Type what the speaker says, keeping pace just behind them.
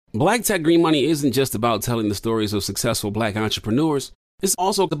Black Tech Green Money isn't just about telling the stories of successful Black entrepreneurs. It's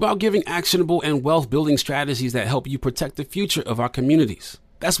also about giving actionable and wealth-building strategies that help you protect the future of our communities.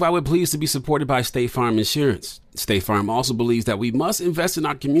 That's why we're pleased to be supported by State Farm Insurance. State Farm also believes that we must invest in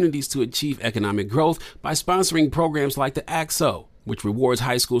our communities to achieve economic growth by sponsoring programs like the ACT-SO, which rewards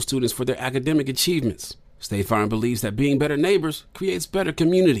high school students for their academic achievements. State Farm believes that being better neighbors creates better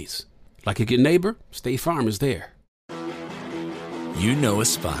communities. Like a good neighbor, State Farm is there. You know a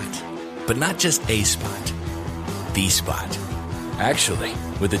spot, but not just a spot, the spot. Actually,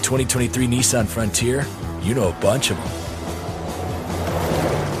 with the 2023 Nissan Frontier, you know a bunch of them.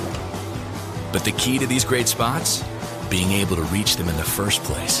 But the key to these great spots? Being able to reach them in the first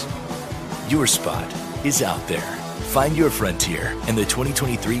place. Your spot is out there. Find your Frontier in the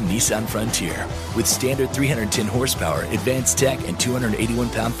 2023 Nissan Frontier with standard 310 horsepower, advanced tech, and 281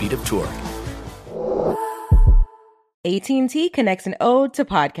 pound-feet of torque. AT&T connects an ode to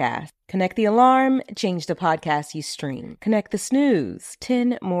podcast. Connect the alarm, change the podcast you stream. Connect the snooze,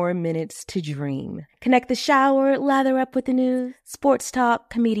 10 more minutes to dream. Connect the shower, lather up with the news, sports talk,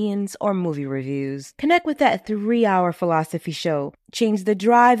 comedians, or movie reviews. Connect with that 3-hour philosophy show. Change the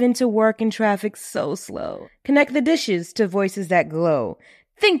drive into work and traffic so slow. Connect the dishes to voices that glow.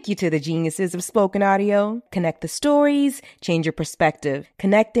 Thank you to the geniuses of spoken audio. Connect the stories, change your perspective.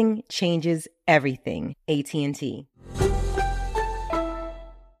 Connecting changes everything. AT&T.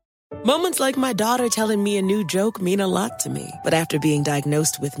 Moments like my daughter telling me a new joke mean a lot to me. But after being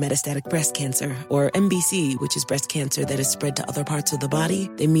diagnosed with metastatic breast cancer, or MBC, which is breast cancer that is spread to other parts of the body,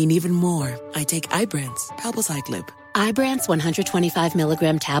 they mean even more. I take Ibrance, palbociclib. Ibrance 125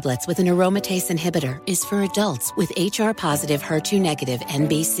 milligram tablets with an aromatase inhibitor is for adults with HR-positive, HER2-negative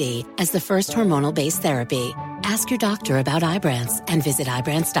MBC as the first hormonal-based therapy. Ask your doctor about Ibrance and visit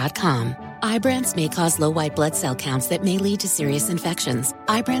Ibrance.com. Ibrance may cause low white blood cell counts that may lead to serious infections.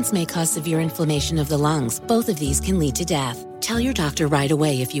 Ibrance may cause severe inflammation of the lungs. Both of these can lead to death. Tell your doctor right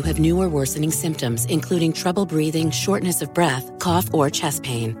away if you have new or worsening symptoms, including trouble breathing, shortness of breath, cough, or chest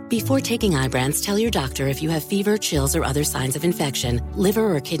pain. Before taking Ibrance, tell your doctor if you have fever, chills, or other signs of infection,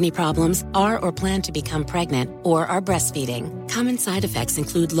 liver or kidney problems, are or plan to become pregnant, or are breastfeeding. Common side effects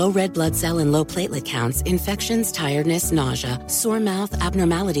include low red blood cell and low platelet counts, infections, tiredness, nausea, sore mouth,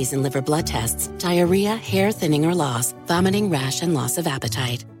 abnormalities in liver blood tests, diarrhea, hair thinning or loss, vomiting, rash, and loss of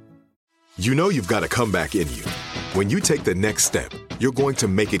appetite. You know you've got a comeback in you. When you take the next step, you're going to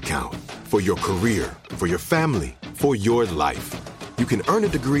make it count. For your career, for your family, for your life. You can earn a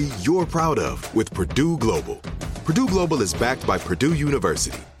degree you're proud of with Purdue Global. Purdue Global is backed by Purdue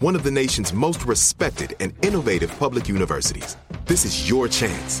University, one of the nation's most respected and innovative public universities. This is your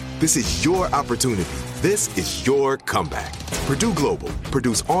chance. This is your opportunity. This is your comeback. Purdue Global,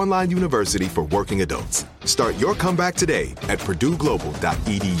 Purdue's online university for working adults. Start your comeback today at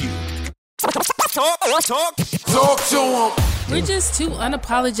purdueglobal.edu. Talk to 'em. We're just two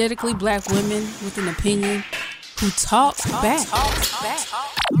unapologetically Black women with an opinion who talk back.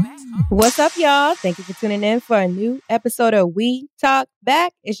 What's up, y'all? Thank you for tuning in for a new episode of We Talk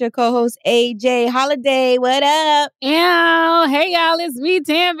Back. It's your co-host, AJ Holiday. What up? Ew. Hey, y'all. It's me,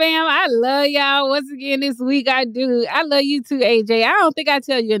 Tam Bam. I love y'all. Once again this week, I do. I love you too, AJ. I don't think I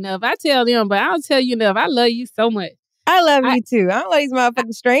tell you enough. I tell them, but I don't tell you enough. I love you so much. I love you too. I don't love these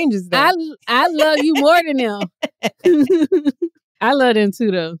motherfucking strangers, though. I love you more than them. I love them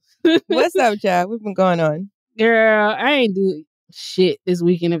too, though. What's up, child? What's been going on? Girl, I ain't do shit this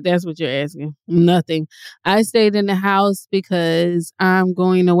weekend, if that's what you're asking. Nothing. I stayed in the house because I'm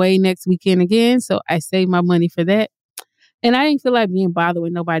going away next weekend again, so I saved my money for that. And I didn't feel like being bothered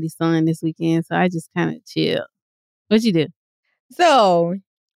with nobody's son this weekend, so I just kind of chilled. What you do? So,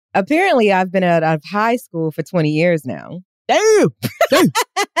 apparently I've been out of high school for 20 years now. Damn,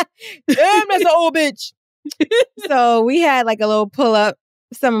 that's an old bitch. So we had like a little pull up.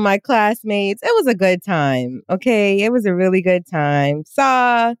 Some of my classmates. It was a good time. Okay. It was a really good time.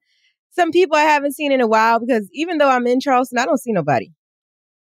 Saw some people I haven't seen in a while because even though I'm in Charleston, I don't see nobody.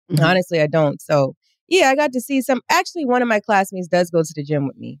 Mm-hmm. Honestly, I don't. So yeah, I got to see some. Actually, one of my classmates does go to the gym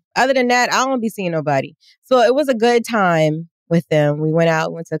with me. Other than that, I don't be seeing nobody. So it was a good time with them. We went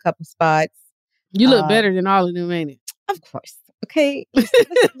out, went to a couple spots. You look better than all of them, ain't it? Of course. Okay. Let's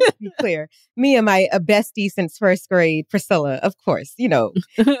be clear. Me and my bestie since first grade, Priscilla, of course, we be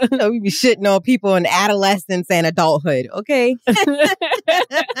shitting on people in adolescence and adulthood. Okay. So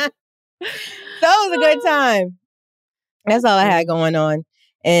it was a good time. That's all I had going on.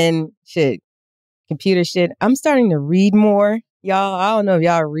 And shit, computer shit. I'm starting to read more. Y'all, I don't know if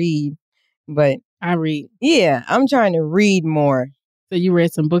y'all read, but I read. Yeah, I'm trying to read more. So you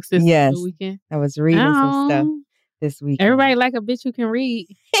read some books this weekend? I was reading some stuff. this week. Everybody like a bitch who can read.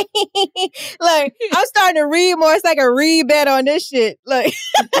 Look, I'm starting to read more. It's like a read bet on this shit. Look.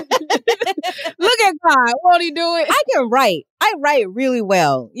 Look at God. Won't he do it? I can write. I write really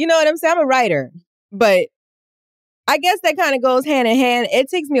well. You know what I'm saying? I'm a writer. But I guess that kind of goes hand in hand. It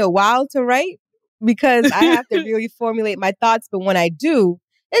takes me a while to write because I have to really formulate my thoughts. But when I do,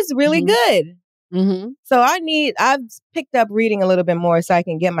 it's really good. Mm-hmm. So I've picked up reading a little bit more so I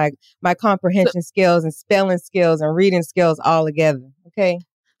can get my comprehension skills and spelling skills and reading skills all together. Okay.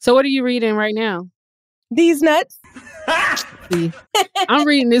 So what are you reading right now? These nuts. See, I'm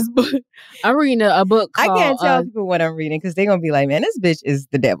reading this book. I'm reading a book called, I can't tell people what I'm reading because they're going to be like, man, this bitch is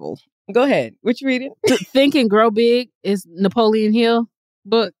the devil. Go ahead. What you reading? Think and Grow Big is Napoleon Hill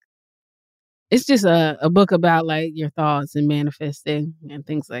book. It's just a book about like your thoughts and manifesting and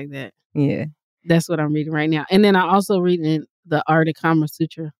things like that. Yeah. That's what I'm reading right now. And then I'm also reading The Art of Kama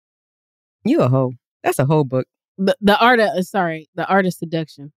Sutra. You a hoe. That's a whole book. The Art of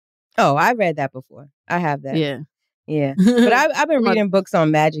Seduction. Oh, I read that before. I have that. Yeah. Yeah. But I've been reading books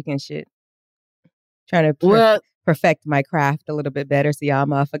on magic and shit. Trying to perfect my craft a little bit better. So y'all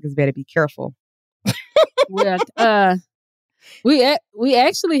motherfuckers better be careful. Well, we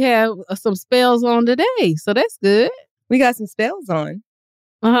actually have some spells on today. So that's good. We got some spells on.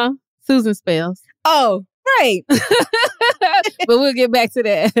 Uh-huh. Susan spells. Oh, right. But we'll get back to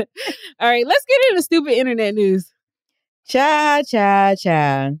that. All right, let's get into stupid internet news. Cha.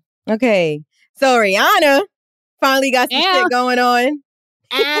 Okay. So Rihanna finally got some shit going on.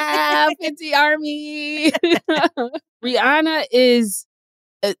 Fenty Army. Rihanna is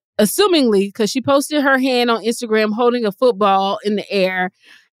assumingly, because she posted her hand on Instagram holding a football in the air.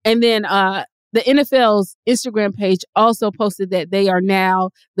 And then the NFL's Instagram page also posted that they are now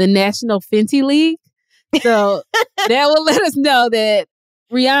the National Fenty League. So that will let us know that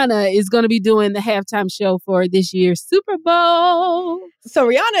Rihanna is going to be doing the halftime show for this year's Super Bowl. So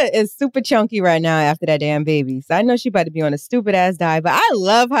Rihanna is super chunky right now after that damn baby. So I know she about to be on a stupid ass diet, but I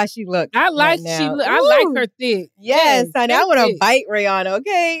love how she looks. I like her thick. Yes, honey. I want to bite Rihanna,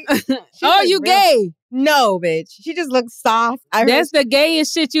 okay? Oh, you gay? No, bitch. She just looks soft. That's the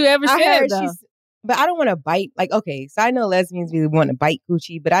gayest shit you ever said, though. But I don't want to bite. Like, okay, so I know lesbians really want to bite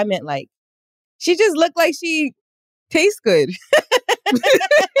coochie, but I meant like, she just looked like she tastes good.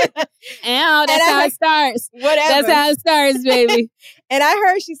 Ow, that's how it starts. Whatever. That's how it starts, baby. And I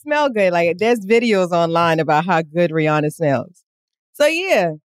heard she smelled good. Like, there's videos online about how good Rihanna smells. So,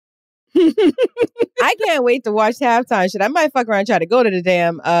 yeah. I can't wait to watch halftime shit. I might fuck around and try to go to the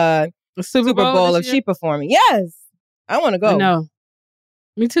damn Super Bowl if she performing. Yes. I want to go. No.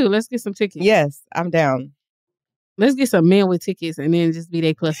 Me too. Let's get some tickets. Yes, I'm down. Let's get some men with tickets and then just be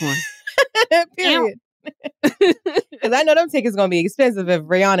their +1. Period. Because I know them tickets going to be expensive if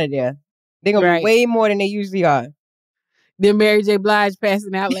Rihanna there. They're going to be way more than they usually are. Then Mary J. Blige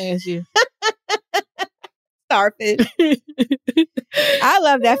passing out last year. Starfish. I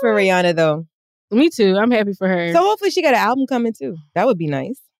love that for Rihanna, though. Me too. I'm happy for her. So hopefully she got an album coming, too. That would be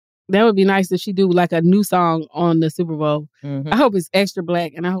nice. That would be nice if she do like a new song on the Super Bowl. Mm-hmm. I hope it's extra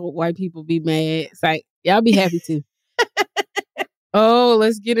black and I hope white people be mad. It's like, y'all be happy too. Oh,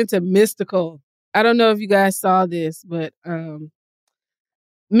 let's get into Mystical. I don't know if you guys saw this, but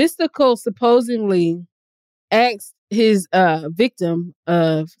Mystical supposedly asked his victim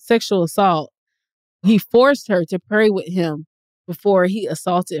of sexual assault. He forced her to pray with him before he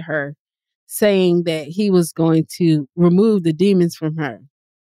assaulted her, saying that he was going to remove the demons from her.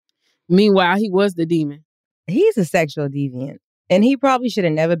 Meanwhile, he was the demon. He's a sexual deviant. And he probably should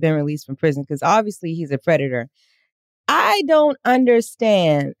have never been released from prison because obviously he's a predator. I don't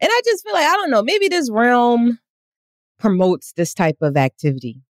understand. And I just feel like, I don't know, maybe this realm promotes this type of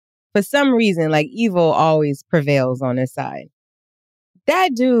activity. For some reason, like evil always prevails on this side.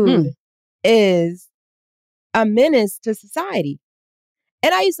 That dude is a menace to society.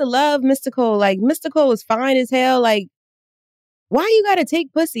 And I used to love Mystical. Like, Mystical was fine as hell. Like, why you gotta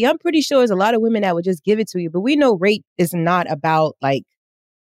take pussy? I'm pretty sure there's a lot of women that would just give it to you. But we know rape is not about, like,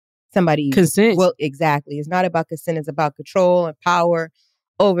 somebody... consent. Well, exactly. It's not about consent. It's about control and power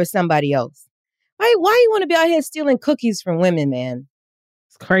over somebody else. Why you want to be out here stealing cookies from women, man?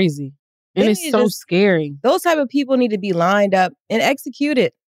 It's crazy. And it's so scary. Those type of people need to be lined up and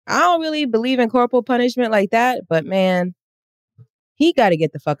executed. I don't really believe in corporal punishment like that. But, man, he got to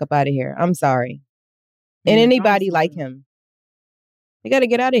get the fuck up out of here. I'm sorry. And anybody like him. You got to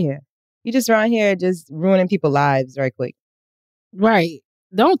get out of here. You just around here just ruining people's lives right quick. Right.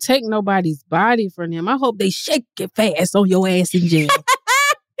 Don't take nobody's body from them. I hope they shake it fast on your ass in jail.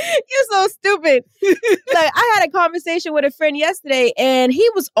 You're so stupid. Like, I had a conversation with a friend yesterday, and he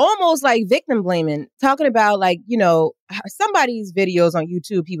was almost like victim blaming, talking about like, somebody's videos on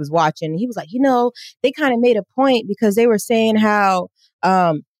YouTube he was watching. He was like, they kind of made a point because they were saying how,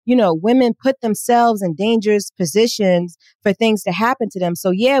 women put themselves in dangerous positions for things to happen to them.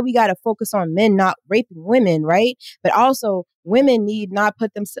 So yeah, we got to focus on men not raping women, right? But also women need not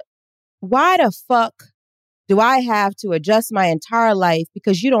put themselves. Why the fuck do I have to adjust my entire life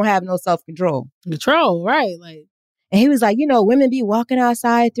because you don't have no self-control? Control, right? Like, and he was like, women be walking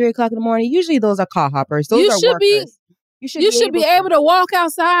outside at 3 o'clock in the morning. Usually those are car hoppers. Those are workers. You should be able to walk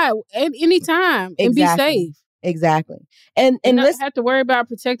outside at any time and be safe. Exactly. And not have to worry about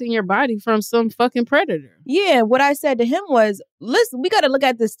protecting your body from some fucking predator. Yeah. What I said to him was, listen, we got to look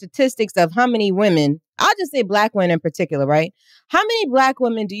at the statistics of how many women, I'll just say black women in particular, right? How many black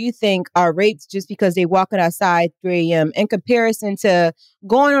women do you think are raped just because they walking outside 3 a.m. in comparison to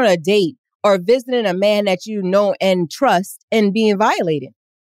going on a date or visiting a man that you know and trust and being violated?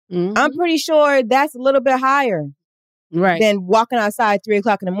 Mm-hmm. I'm pretty sure that's a little bit higher than walking outside 3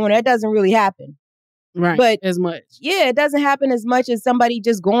 o'clock in the morning. That doesn't really happen. Right. But as much. Yeah, it doesn't happen as much as somebody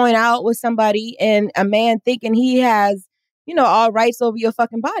just going out with somebody and a man thinking he has, all rights over your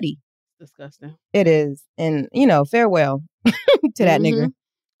fucking body. Disgusting. It is. And, farewell to that nigga.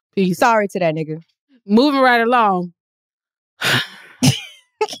 Peace. Sorry to that nigga. Moving right along.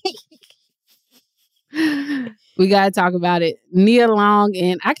 We got to talk about it. Nia Long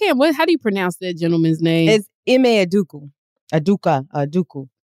and how do you pronounce that gentleman's name? It's Ime Aduku.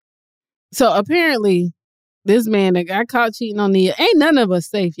 So apparently, this man that got caught cheating on Nia, ain't none of us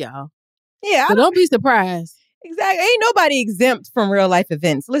safe, y'all. Yeah. So don't be surprised. Exactly. Ain't nobody exempt from real life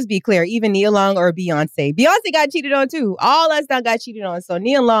events. Let's be clear. Even Nia Long or Beyonce. Beyonce got cheated on too. All us done got cheated on. So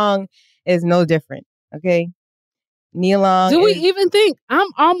Nia Long is no different. Okay. Nia Long. Do we even think? I'm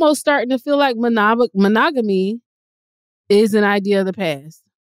almost starting to feel like monogamy is an idea of the past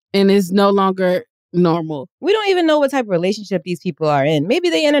and is no longer normal. We don't even know what type of relationship these people are in. Maybe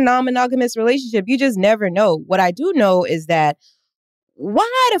they're in a non-monogamous relationship. You just never know. What I do know is that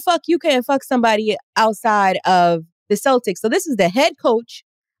why the fuck you can't fuck somebody outside of the Celtics? So this is the head coach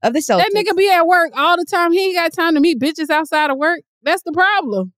of the Celtics. That nigga be at work all the time. He ain't got time to meet bitches outside of work. That's the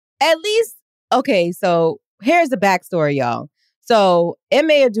problem. At least, okay, so here's the backstory, y'all. So Ime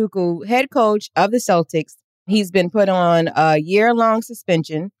Aduku, head coach of the Celtics, he's been put on a year-long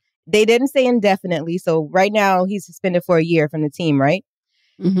suspension. They didn't say indefinitely. So right now he's suspended for a year from the team, right?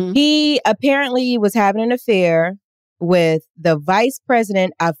 Mm-hmm. He apparently was having an affair with the vice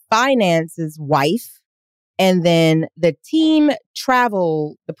president of finance's wife. And then the team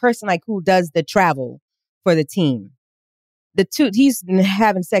travel, the person like who does the travel for the team. He's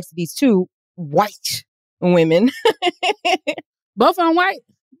having sex with these two white women. Both of them white?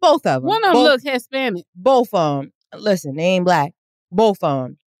 Both of them. One of them look Hispanic. Both of them. Listen, they ain't black. Both of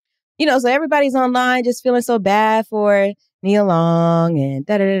them. So everybody's online just feeling so bad for Nia Long and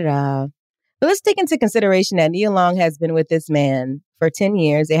da-da-da-da. But let's take into consideration that Nia Long has been with this man for 10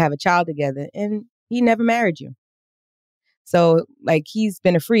 years. They have a child together and he never married you. So, like, he's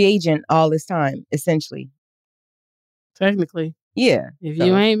been a free agent all this time, essentially. Technically. Yeah. If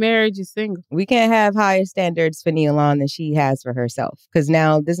you ain't married, you're single. We can't have higher standards for Nia Long than she has for herself. Because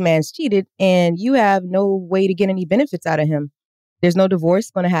now this man's cheated and you have no way to get any benefits out of him. There's no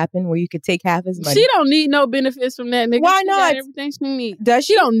divorce going to happen where you could take half his money. She don't need no benefits from that nigga. Why not? She got everything she needs. Does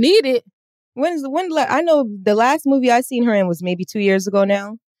she? She don't need it. I know the last movie I seen her in was maybe 2 years ago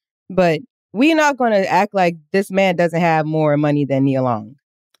now. But we're not going to act like this man doesn't have more money than Nia Long.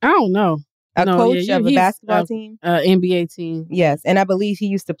 I don't know. Coach of a basketball team? NBA team. Yes. And I believe he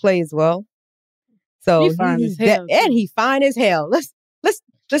used to play as well. So he's fine as hell. And he fine as hell. Let's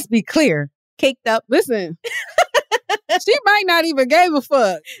be clear. Caked up. Listen. She might not even give a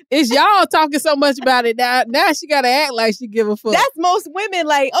fuck. It's y'all talking so much about it now. Now she got to act like she give a fuck. That's most women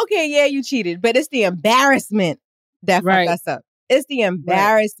like, okay, yeah, you cheated. But it's the embarrassment that fucked us up. It's the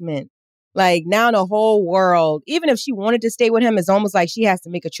embarrassment. Right. Like now the whole world, even if she wanted to stay with him, it's almost like she has to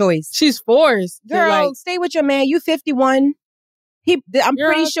make a choice. She's forced. Girl, stay with your man. You 51. I'm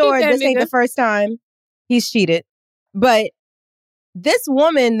pretty sure this ain't the first time he's cheated. But this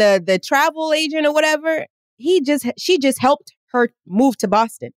woman, the travel agent or whatever, she just helped her move to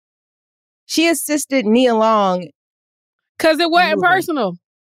Boston. She assisted Nia Long. Because it wasn't personal.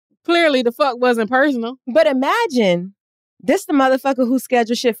 Clearly the fuck wasn't personal. But imagine, this the motherfucker who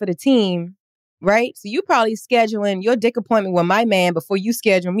scheduled shit for the team, right? So you probably scheduling your dick appointment with my man before you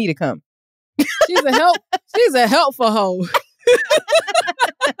schedule me to come. She's a helpful hoe.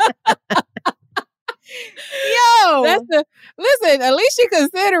 Yo, Listen, at least she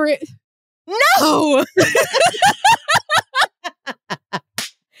consider it. No.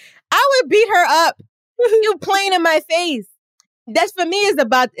 I would beat her up. You plain in my face. That's for me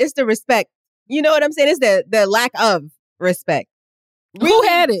it's the respect. You know what I'm saying? It's the lack of respect. Really? Who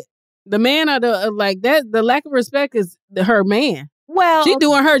had it? The man or the like that? The lack of respect is her man. Well, she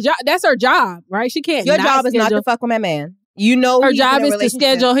doing her job. That's her job, right? She can't. Your job is not to fuck with my man. You know, her job is to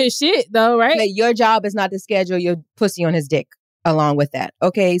schedule his shit, though, right? But your job is not to schedule your pussy on his dick along with that.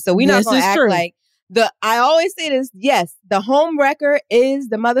 Okay, so we're not gonna act like I always say this. Yes, the home wrecker is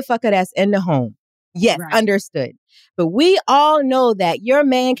the motherfucker that's in the home. Yes, right. Understood. But we all know that your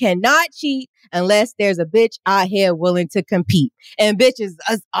man cannot cheat unless there's a bitch out here willing to compete. And bitches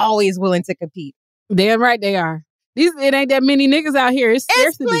is always willing to compete. Damn right they are. It ain't that many niggas out here. It's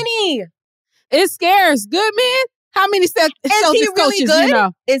plenty. It's scarce. Good man. How many coaches good? You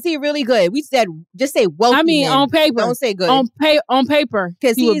know? Is he really good? We said just say wealthy. I mean, man. on paper. Don't say good. On paper,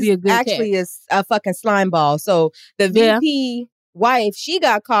 because he would be a good actually a fucking slime ball. So the VP wife, she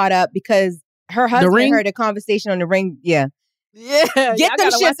got caught up because her husband heard a conversation on the ring. Yeah. Get them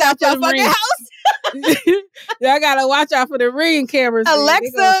shits out your fucking house. Y'all gotta watch out for the ring cameras.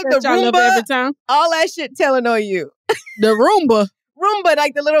 Alexa, the Roomba, every time. All that shit telling on you. The Roomba,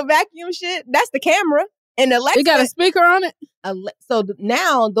 like the little vacuum shit. That's the camera. And Alexa, it got a speaker on it. So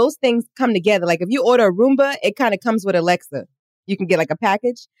now those things come together. Like if you order a Roomba, it kind of comes with Alexa. You can get like a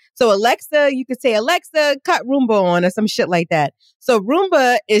package. So Alexa, you could say, Alexa, cut Roomba on or some shit like that. So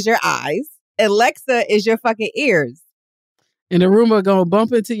Roomba is your eyes. Alexa is your fucking ears. And the Roomba gonna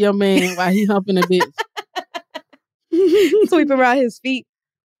bump into your man while he humping a bitch. Sweep around his feet.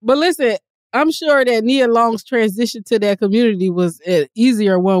 But listen, I'm sure that Nia Long's transition to that community was an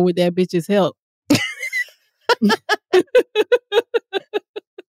easier one with that bitch's help.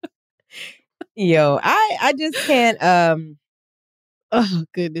 Yo, I just can't oh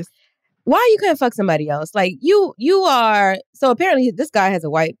goodness. Why you couldn't fuck somebody else? Like you are so apparently this guy has a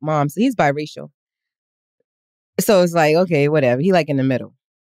white mom, so he's biracial. So it's like, okay, whatever. He like in the middle.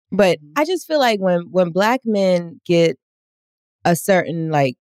 But I just feel like when black men get a certain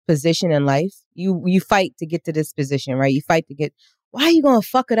like position in life, you fight to get to this position, right? You fight to get, why are you gonna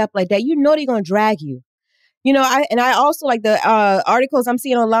fuck it up like that? You know they're gonna drag you. You know, I also like the articles I'm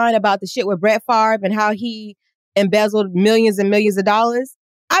seeing online about the shit with Brett Favre and how he embezzled millions and millions of dollars.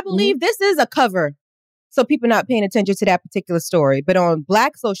 I believe this is a cover. So people not paying attention to that particular story. But on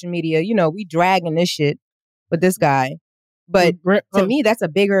black social media, you know, we dragging this shit with this guy. But to me, that's a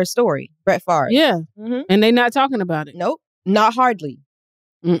bigger story. Brett Favre. Yeah. And they not talking about it. Nope. Not hardly.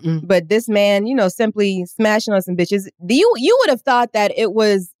 But this man, you know, simply smashing on some bitches. You would have thought that it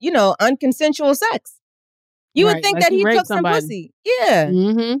was, you know, unconsensual sex. You would think like that he took some pussy. Yeah.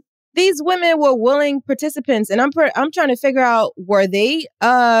 These women were willing participants. And I'm trying to figure out, were they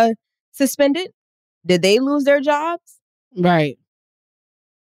suspended? Did they lose their jobs? Right.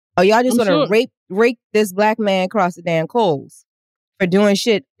 Oh, y'all just want to rake this black man across the damn coals for doing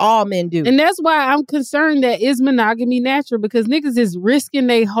shit all men do. And that's why I'm concerned that is monogamy natural, because niggas is risking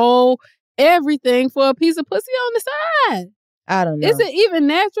their whole everything for a piece of pussy on the side. I don't know. Is it even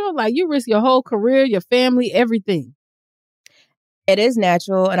natural? Like you risk your whole career, your family, everything. It is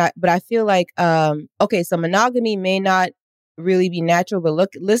natural, but I feel like okay, so monogamy may not really be natural, but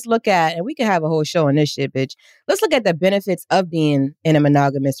let's look at, and we can have a whole show on this shit, bitch. Let's look at the benefits of being in a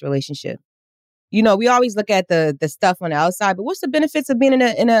monogamous relationship. You know, we always look at the stuff on the outside, but what's the benefits of being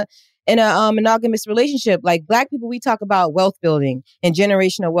in a monogamous relationship? Like black people, we talk about wealth building and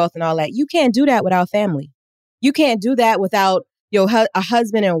generational wealth and all that. You can't do that without family. You can't do that without a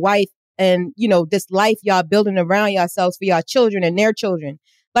husband and wife and, you know, this life y'all building around yourselves for your children and their children.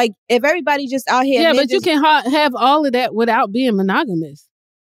 Like if everybody just out here. Yeah, but you can have all of that without being monogamous.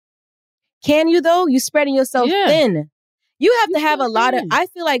 Can you though? You spreading yourself thin. You have to have a lot of, I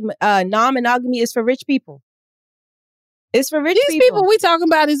feel like non-monogamy is for rich people. It's for rich people. These people we talking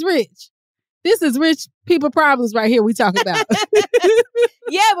about is rich. This is rich people problems right here we talking about.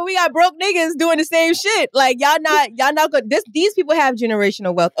 Yeah, but we got broke niggas doing the same shit. Like y'all not good. These people have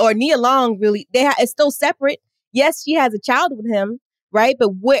generational wealth. Or Nia Long really, it's still separate. Yes, she has a child with him, right? But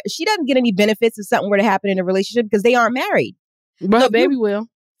she doesn't get any benefits if something were to happen in a relationship because they aren't married. But her baby will.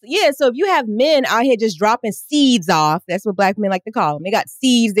 Yeah, so if you have men out here just dropping seeds off, that's what black men like to call them. They got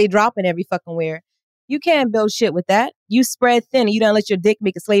seeds they dropping every fucking where. You can't build shit with that. You spread thin and you don't let your dick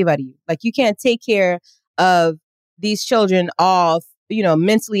make a slave out of you. Like you can't take care of these children all, you know,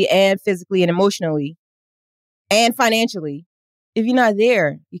 mentally and physically and emotionally and financially. If you're not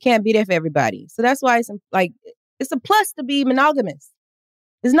there, you can't be there for everybody. So that's why it's a plus to be monogamous.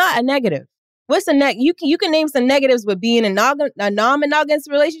 It's not a negative. What's the you can name some negatives with being a non-monogamous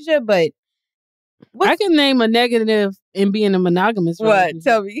relationship, but I can name a negative in being a monogamous relationship. What?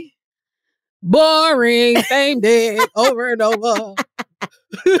 Tell me. Boring, same day, over and over.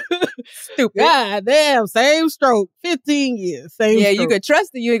 Stupid. God damn, same stroke. 15 years, same stroke. You could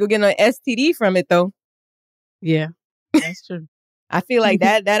trust that you ain't gonna get no STD from it, though. Yeah, that's true. I feel like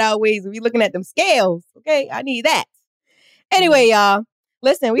that outweighs if we looking at them scales. Okay, I need that. Anyway, y'all,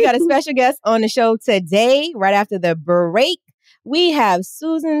 listen, we got a special guest on the show today. Right after the break, we have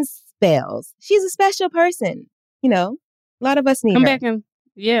Susan Spells. She's a special person. You know, a lot of us need her. Come back and,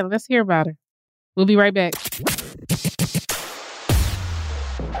 let's hear about her. We'll be right back.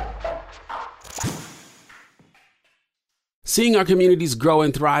 Seeing our communities grow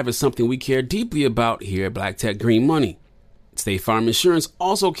and thrive is something we care deeply about here at Black Tech Green Money. State Farm Insurance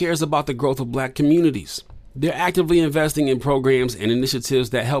also cares about the growth of Black communities. They're actively investing in programs and initiatives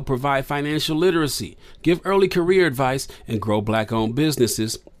that help provide financial literacy, give early career advice, and grow Black-owned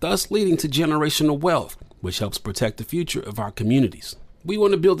businesses, thus leading to generational wealth, which helps protect the future of our communities. We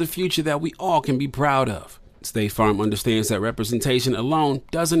want to build a future that we all can be proud of. State Farm understands that representation alone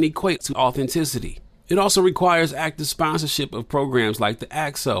doesn't equate to authenticity. It also requires active sponsorship of programs like the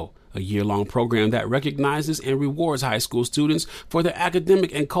AXO, a year-long program that recognizes and rewards high school students for their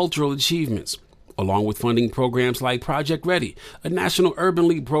academic and cultural achievements, along with funding programs like Project Ready, a National Urban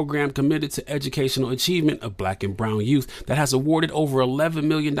League program committed to educational achievement of Black and brown youth that has awarded over $11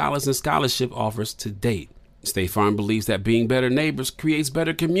 million in scholarship offers to date. State Farm believes that being better neighbors creates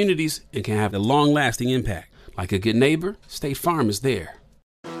better communities and can have a long-lasting impact. Like a good neighbor, State Farm is there.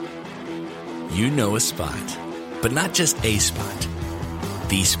 You know a spot, but not just a spot,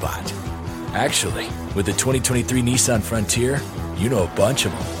 the spot. Actually, with the 2023 Nissan Frontier, you know a bunch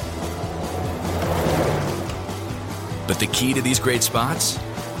of them. But the key to these great spots?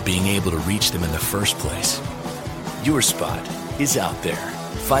 Being able to reach them in the first place. Your spot is out there.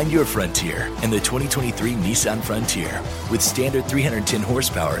 Find your Frontier in the 2023 Nissan Frontier with standard 310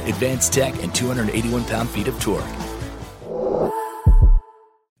 horsepower, advanced tech, and 281 pound-feet of torque.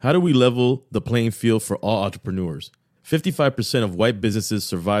 How do we level the playing field for all entrepreneurs? 55% of white businesses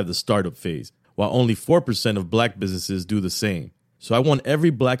survive the startup phase, while only 4% of Black businesses do the same. So I want every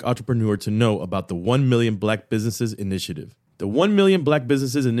Black entrepreneur to know about the 1 Million Black Businesses Initiative. The 1 Million Black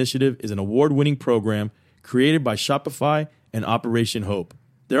Businesses Initiative is an award-winning program created by Shopify and Operation Hope.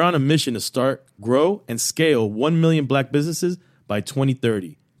 They're on a mission to start, grow, and scale 1 million Black businesses by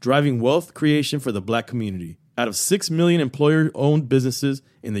 2030, driving wealth creation for the Black community. Out of 6 million employer-owned businesses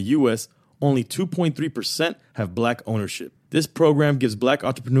in the U.S., only 2.3% have Black ownership. This program gives Black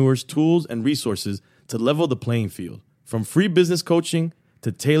entrepreneurs tools and resources to level the playing field, from free business coaching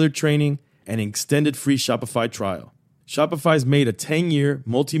to tailored training and an extended free Shopify trial. Shopify's made a 10-year,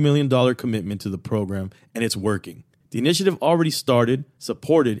 multi-million-dollar commitment to the program, and it's working. The initiative already started,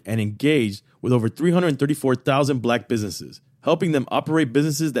 supported, and engaged with over 334,000 Black businesses, helping them operate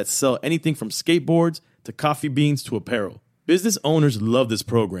businesses that sell anything from skateboards to coffee beans to apparel. Business owners love this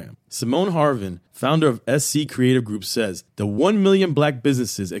program. Simone Harvin, founder of SC Creative Group, says, "The 1 Million Black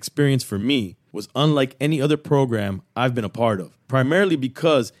Businesses experience for me was unlike any other program I've been a part of, primarily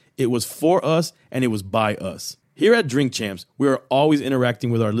because it was for us and it was by us." Here at Drink Champs, we are always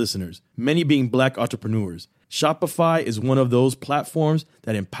interacting with our listeners, many being Black entrepreneurs. Shopify is one of those platforms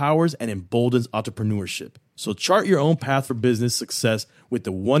that empowers and emboldens entrepreneurship. So chart your own path for business success with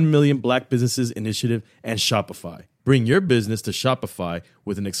the 1 Million Black Businesses Initiative and Shopify. Bring your business to Shopify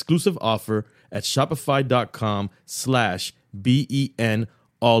with an exclusive offer at shopify.com/BEN,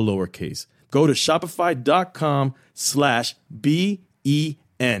 all lowercase. Go to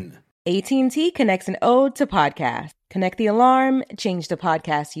shopify.com/BEN. AT&T connects an ode to podcast. Connect the alarm, change the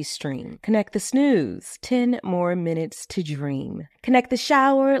podcast you stream. Connect the snooze, 10 more minutes to dream. Connect the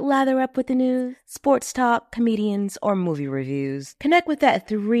shower, lather up with the news, sports talk, comedians, or movie reviews. Connect with that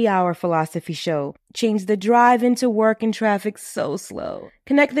 3-hour philosophy show. Change the drive into work and traffic so slow.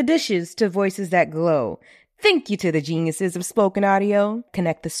 Connect the dishes to voices that glow. Thank you to the geniuses of spoken audio.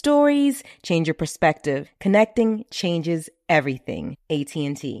 Connect the stories, change your perspective. Connecting changes everything.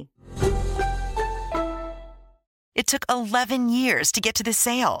 AT&T. It took 11 years to get to this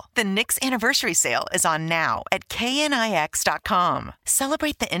sale. The Knix Anniversary Sale is on now at knix.com.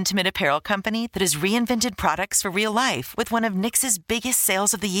 Celebrate the intimate apparel company that has reinvented products for real life with one of Knix's biggest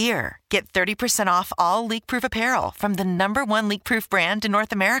sales of the year. Get 30% off all leak-proof apparel from the #1 leak-proof brand in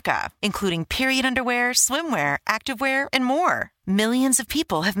North America, including period underwear, swimwear, activewear, and more. Millions of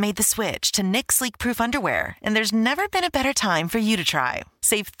people have made the switch to Knix leak-proof underwear, and there's never been a better time for you to try.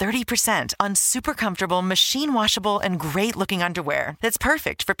 Save 30% on super comfortable, machine-washable, and great-looking underwear that's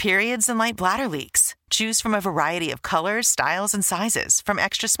perfect for periods and light bladder leaks. Choose from a variety of colors, styles, and sizes, from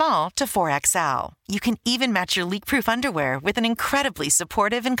extra small to 4XL. You can even match your leak-proof underwear with an incredibly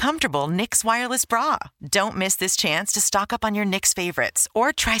supportive and comfortable Knix wireless bra. Don't miss this chance to stock up on your Knix favorites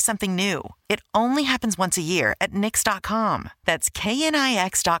or try something new. It only happens once a year at Knix.com. That's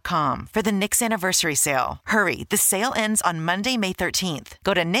KNIX.com for the Knix anniversary sale. Hurry, the sale ends on Monday, May 13th.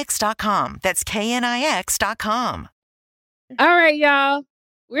 Go to Knix.com. That's KNIX.com. All right, y'all.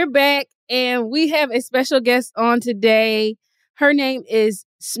 We're back, and we have a special guest on today. Her name is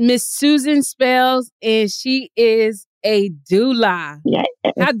Miss Susan Spells, and she is a doula. Yeah.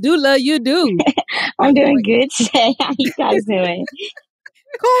 How doula you do? I'm doing good today. How you guys doing?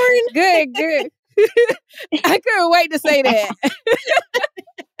 Corn. Good. I couldn't wait to say that.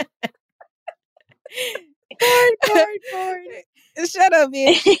 Corn. Shut up,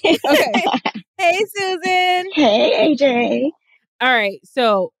 bitch. Okay. Hey, Susan. Hey, AJ. All right.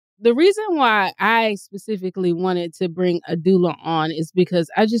 So the reason why I specifically wanted to bring a doula on is because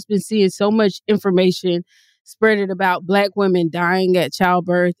I've just been seeing so much information spreaded about Black women dying at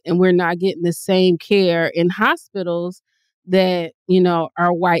childbirth, and we're not getting the same care in hospitals that,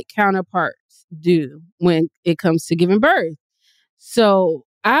 our white counterparts do when it comes to giving birth. So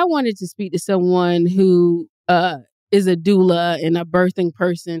I wanted to speak to someone who is a doula and a birthing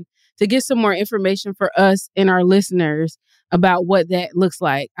person to get some more information for us and our listeners about what that looks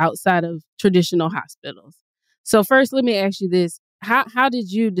like outside of traditional hospitals. So first, let me ask you this. How did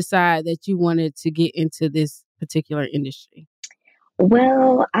you decide that you wanted to get into this particular industry?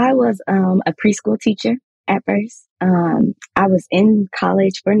 Well, I was a preschool teacher at first. I was in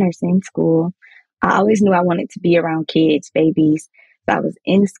college for nursing school. I always knew I wanted to be around kids, babies. So I was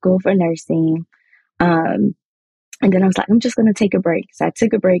in school for nursing. And then I was like, I'm just going to take a break. So I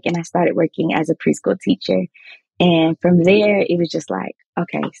took a break and I started working as a preschool teacher. And from there, it was just like,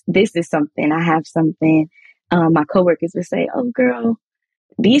 okay, this is something. I have something. My coworkers would say, oh, girl,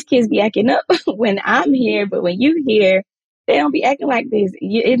 these kids be acting up when I'm here. But when you here, they don't be acting like this.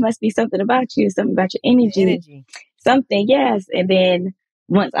 It must be something about you, something about your energy. Something, yes. And then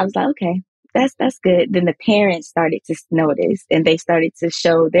once I was like, okay, that's good. Then the parents started to notice and they started to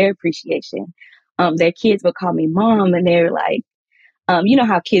show their appreciation. Their kids would call me mom, and they were like, you know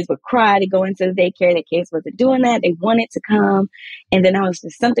how kids would cry to go into the daycare. Their kids wasn't doing that. They wanted to come. And then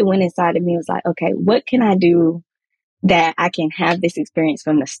something went inside of me. It was like, okay, what can I do that I can have this experience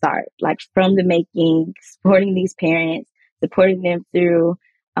from the start? Like from the making, supporting these parents, supporting them through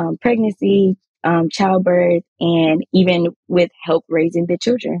pregnancy, childbirth, and even with help raising the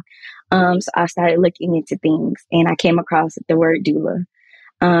children. So I started looking into things, and I came across the word doula.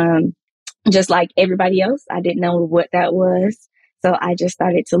 Just like everybody else, I didn't know what that was. So I just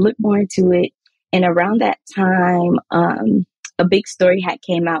started to look more into it. And around that time, a big story had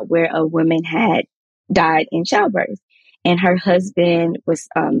came out where a woman had died in childbirth, and her husband was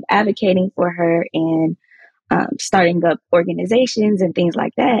advocating for her and starting up organizations and things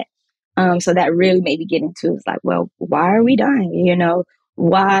like that. So that really made me get into it. It's like, well, why are we dying?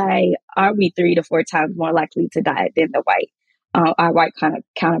 Why are we 3 to 4 times more likely to die than our white kind of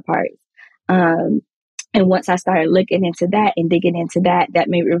counterparts? And once I started looking into that and digging into that, that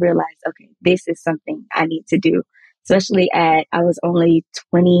made me realize, okay, this is something I need to do, especially I was only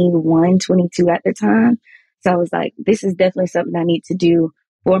 21, 22 at the time. So I was like, this is definitely something I need to do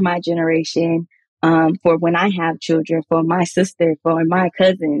for my generation, for when I have children, for my sister, for my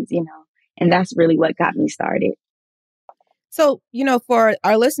cousins, and that's really what got me started. So, for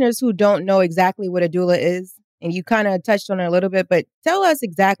our listeners who don't know exactly what a doula is, and you kind of touched on it a little bit, but tell us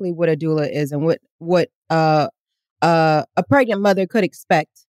exactly what a doula is and what a pregnant mother could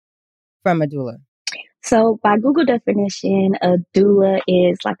expect from a doula. So by Google definition, a doula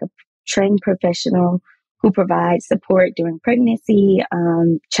is like a trained professional who provides support during pregnancy,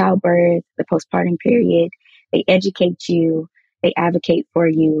 childbirth, the postpartum period. They educate you, they advocate for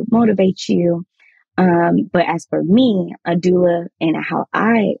you, motivate you. But as for me, a doula and how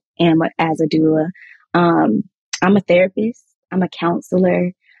I am as a doula, I'm a therapist, I'm a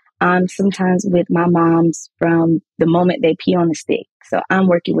counselor. I'm sometimes with my moms from the moment they pee on the stick. So I'm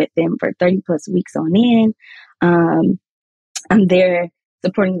working with them for 30 plus weeks on end. I'm there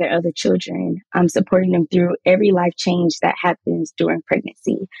supporting their other children. I'm supporting them through every life change that happens during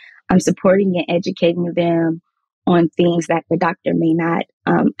pregnancy. I'm supporting and educating them on things that the doctor may not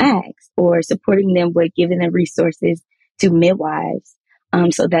ask, or supporting them with giving them resources to midwives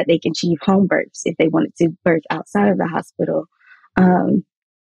so that they can achieve home births if they wanted to birth outside of the hospital. Um,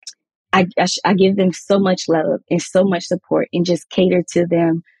 I give them so much love and so much support and just cater to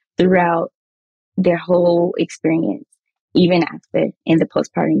them throughout their whole experience, even after in the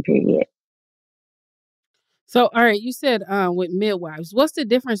postpartum period. So, all right, you said with midwives, what's the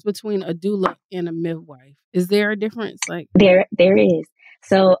difference between a doula and a midwife? Is there a difference? Like There is.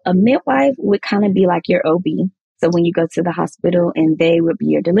 So a midwife would kind of be like your OB. So when you go to the hospital and they would be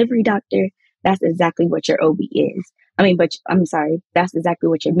your delivery doctor, that's exactly what your OB is. That's exactly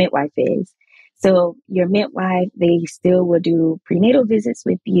what your midwife is. So your midwife, they still will do prenatal visits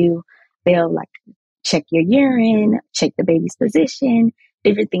with you. They'll like check your urine, check the baby's position,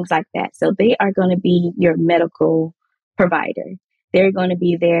 different things like that. So they are going to be your medical provider. They're going to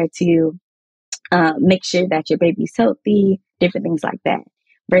be there to make sure that your baby's healthy, different things like that.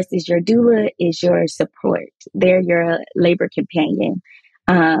 Versus your doula is your support. They're your labor companion.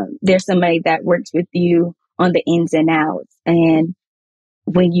 They're somebody that works with you on the ins and outs. And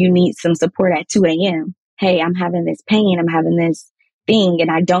when you need some support at 2 a.m., hey, I'm having this pain, I'm having this thing,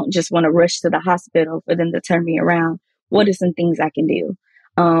 and I don't just want to rush to the hospital for them to turn me around. What are some things I can do?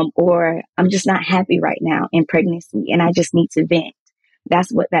 Or I'm just not happy right now in pregnancy and I just need to vent.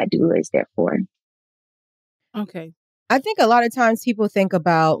 That's what that doula is there for. okay. I think a lot of times people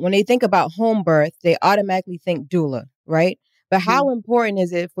when they think about home birth, they automatically think doula, right? But how important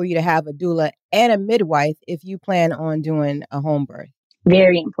is it for you to have a doula and a midwife if you plan on doing a home birth?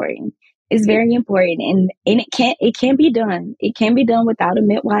 Very important. It's very important. And it can be done. It can be done without a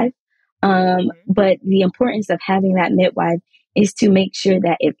midwife. But the importance of having that midwife is to make sure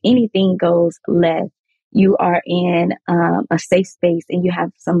that if anything goes left, you are in a safe space and you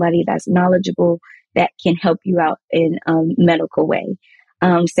have somebody that's knowledgeable that can help you out in a medical way.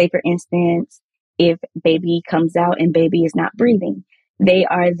 Say, for instance, if baby comes out and baby is not breathing, they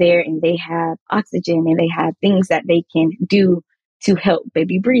are there and they have oxygen and they have things that they can do to help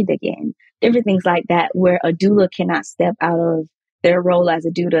baby breathe again. Different things like that, where a doula cannot step out of their role as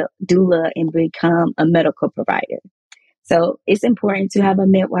a doula and become a medical provider. So it's important to have a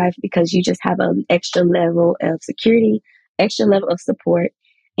midwife because you just have an extra level of security, extra level of support,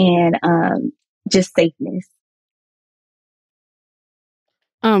 and just safeness.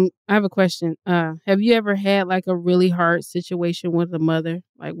 I have a question. Have you ever had like a really hard situation with a mother?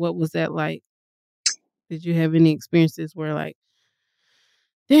 Like, what was that like? Did you have any experiences where like,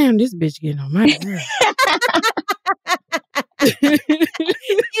 damn, this bitch getting on my nerves?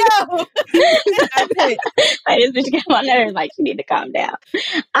 Yo, this bitch got my nerves. Like, you need to calm down.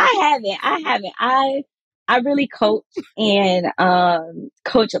 I haven't. I really coach and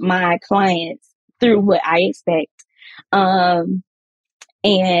coach my clients through what I expect.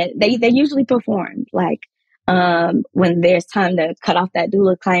 And they usually perform. Like, when there's time to cut off that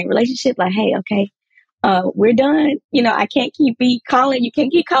doula client relationship, like, hey, okay, we're done. I can't keep calling. You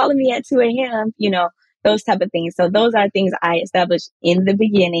can't keep calling me at 2 a.m., those type of things. So those are things I established in the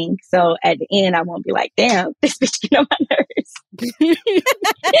beginning. So at the end, I won't be like, damn, this bitch get on my nerves.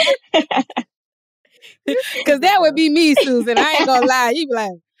 Because that would be me, Susan. I ain't gonna lie. You be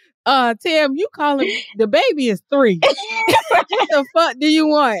like, Tim, you calling the baby is 3. What the fuck do you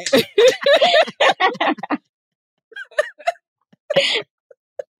want?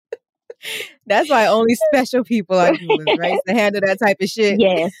 That's why only special people are doulas, right? To handle that type of shit.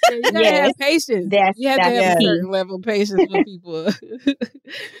 Yes. You gotta have patience. You have to have a certain level of patience with people.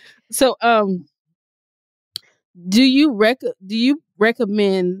 So, do you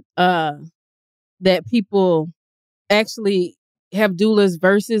recommend that people actually have doulas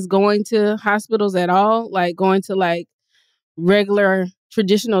versus going to hospitals at all? Like going to like regular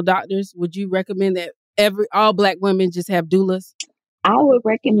traditional doctors? Would you recommend that all Black women just have doulas? I would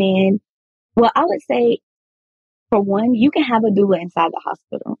recommend. Well, I would say, for one, you can have a doula inside the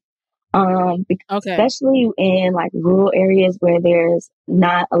hospital. Especially in like rural areas where there's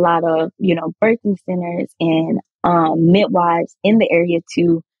not a lot of, birthing centers and midwives in the area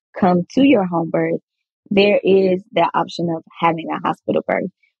to come to your home birth. There is the option of having a hospital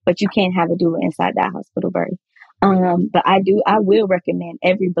birth, but you can't have a doula inside that hospital birth. But I will recommend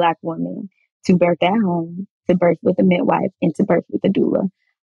every Black woman to birth at home, to birth with a midwife, and to birth with a doula.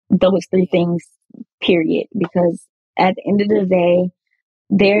 Those 3 things, period. Because at the end of the day,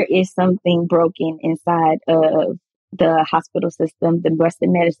 there is something broken inside of the hospital system, the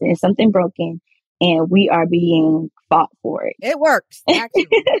Western medicine is something broken, and we are being fought for it. It works, actually.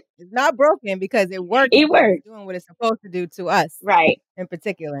 It's not broken because it works. It works. It's doing what it's supposed to do to us. Right. In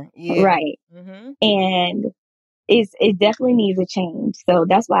particular. Yeah. Right. Mm-hmm. And it definitely needs a change. So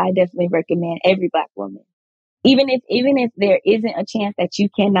that's why I definitely recommend every Black woman. Even if there isn't a chance that you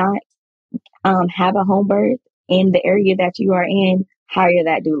cannot have a home birth, in the area that you are in, hire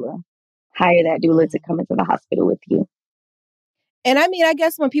that doula. Hire that doula to come into the hospital with you. And I mean, I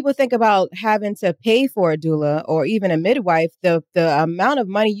guess when people think about having to pay for a doula or even a midwife, the amount of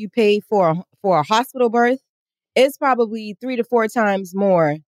money you pay for a hospital birth is probably 3 to 4 times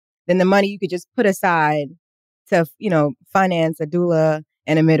more than the money you could just put aside to, finance a doula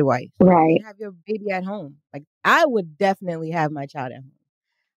and a midwife. Right. And have your baby at home. Like, I would definitely have my child at home.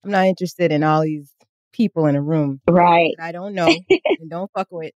 I'm not interested in all these people in a room right. that I don't know and don't fuck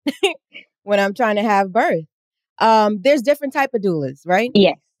with when I'm trying to have birth. There's different type of doulas, right?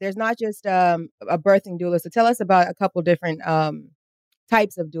 Yes. There's not just a birthing doula. So tell us about a couple different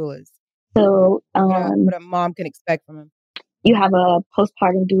types of doulas. So what a mom can expect from them. You have a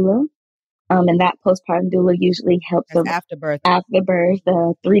postpartum doula. And that postpartum doula usually helps after birth. After birth,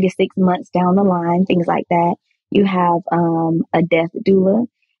 3 to 6 months down the line, things like that. You have a death doula,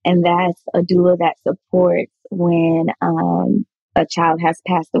 and that's a doula that supports when a child has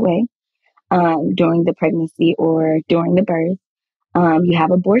passed away during the pregnancy or during the birth. You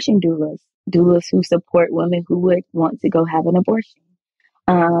have abortion doulas who support women who would want to go have an abortion.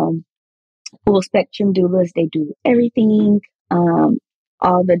 Full spectrum doulas, they do everything.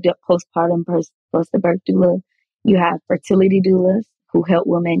 All the postpartum, post-birth doula. You have fertility doulas who help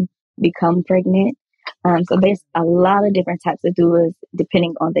women become pregnant. So there's a lot of different types of doulas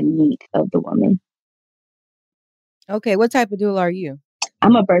depending on the need of the woman. Okay, what type of doula are you?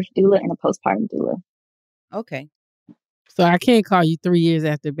 I'm a birth doula and a postpartum doula. Okay. So I can't call you 3 years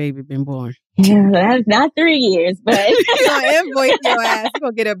after the baby been born. Yeah, that's not 3 years, but you're gonna invoice your ass.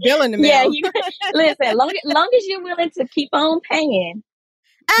 You're gonna get a bill in the mail. Yeah, listen, long as you're willing to keep on paying,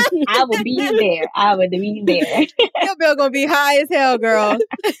 I will be there. I will be there. Your bill gonna be high as hell, girl.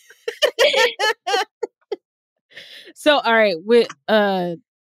 So, all right, with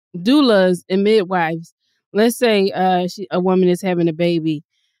doulas and midwives, let's say a woman is having a baby.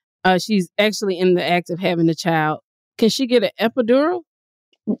 She's actually in the act of having a child. Can she get an epidural?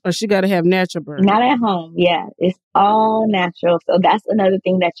 Or she got to have natural birth? Not at home. Yeah, it's all natural. So that's another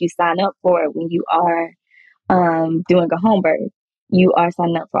thing that you sign up for when you are doing a home birth. You are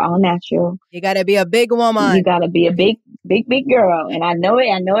signing up for all natural. You got to be a big woman. You got to be a big girl. And I know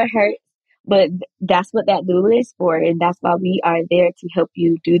it hurts, but that's what that doula is for. And that's why we are there to help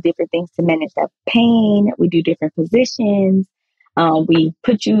you do different things to manage that pain. We do different positions. We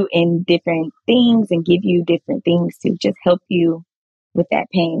put you in different things and give you different things to just help you with that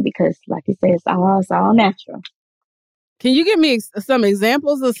pain, because like you said, it's all natural. Can you give me some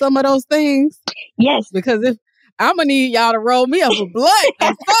examples of some of those things? Yes. Because if I'm gonna need y'all to roll me up a blunt or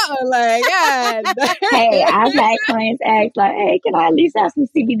something like that. Hey, I've had clients ask like, "Hey, can I at least have some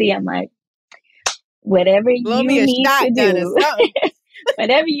CBD?" I'm like, whatever you need to do,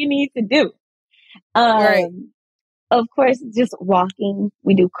 whatever you need to do. Right. Of course, just walking.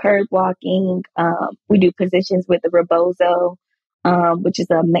 We do curb walking. We do positions with the rebozo, which is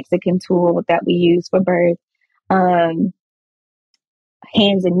a Mexican tool that we use for birth.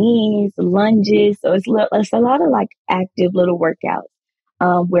 Hands and knees, lunges. So it's a lot of like active little workouts.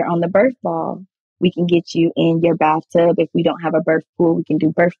 Where on the birth ball, we can get you in your bathtub. If we don't have a birth pool, we can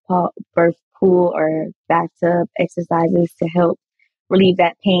do birth pool or bathtub exercises to help relieve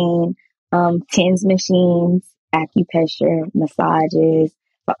that pain. TENS machines, acupressure, massages,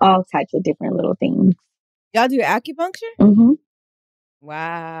 for all types of different little things. Y'all do acupuncture? Mm-hmm.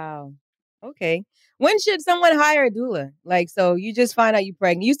 Wow. Okay. When should someone hire a doula? Like, so you just find out you're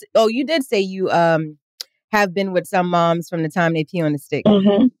pregnant. You did say you have been with some moms from the time they pee on the stick.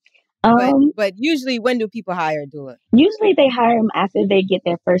 Mm-hmm. But usually, when do people hire a doula? Usually they hire them after they get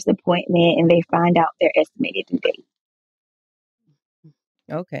their first appointment and they find out their estimated due date.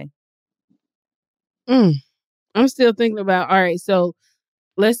 Okay. I'm still thinking about, all right, so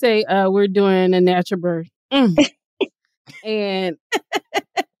let's say we're doing a natural birth and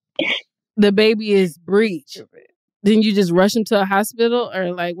the baby is breech. Then you just rush them to a hospital,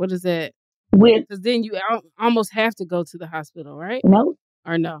 or like, what is that? Because then you almost have to go to the hospital, right? No.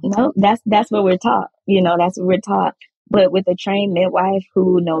 Or no? No, that's what we're taught. That's what we're taught. But with a trained midwife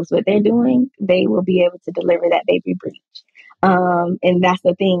who knows what they're doing, they will be able to deliver that baby breech. And that's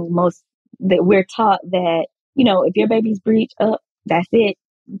the thing that we're taught that, if your baby's breech up, that's it.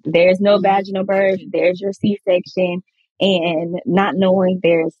 There's no vaginal birth. There's your C-section. And not knowing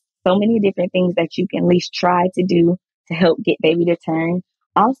there's so many different things that you can at least try to do to help get baby to term.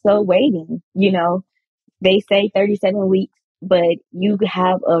 Also waiting, they say 37 weeks, but you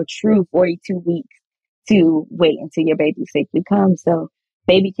have a true 42 weeks to wait until your baby safely comes. So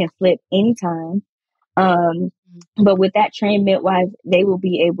baby can flip anytime. But with that trained midwife, they will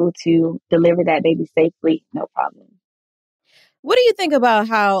be able to deliver that baby safely, no problem. What do you think about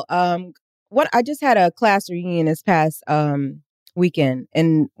how what I just had a class reunion this past weekend,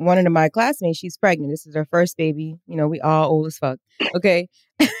 and one of my classmates, she's pregnant. This is her first baby. You know, we all old as fuck. Okay.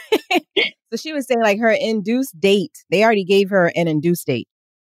 So she was saying like her induced date, they already gave her an induced date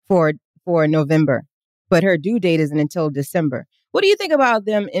for November, but her due date isn't until December. What do you think about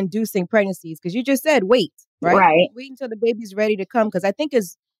them inducing pregnancies? Because you just said wait, right? Right. Wait until the baby's ready to come, because I think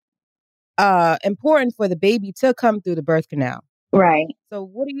it's important for the baby to come through the birth canal. Right. So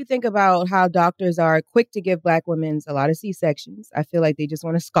what do you think about how doctors are quick to give Black women a lot of C-sections? I feel like they just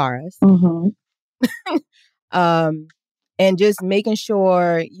want to scar us. And just making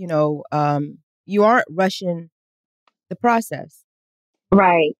sure, you know, you aren't rushing the process.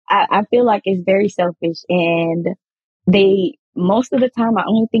 Right. I feel like it's very selfish, and they, most of the time, I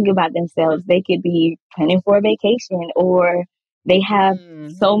only think about themselves. They could be planning for a vacation, or they have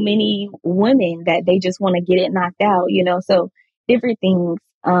so many women that they just want to get it knocked out, you know, so different things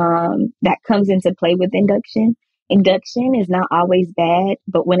that comes into play with induction. Induction is not always bad,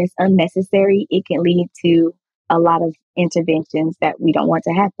 but when it's unnecessary, it can lead to a lot of interventions that we don't want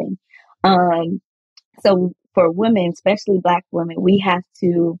to happen. So for women, especially Black women, we have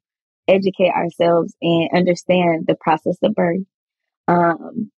to educate ourselves and understand the process of birth.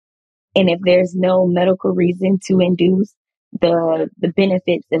 And if there's no medical reason to induce, the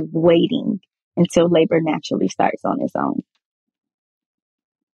benefits of waiting until labor naturally starts on its own.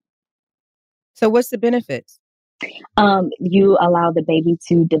 So what's the benefits? You allow the baby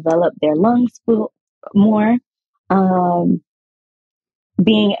to develop their lungs more.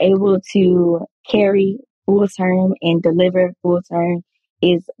 Being able to carry full term and deliver full term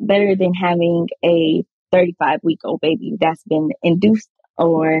is better than having a 35-week-old baby that's been induced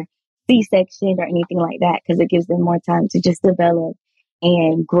or C-section or anything like that, because it gives them more time to just develop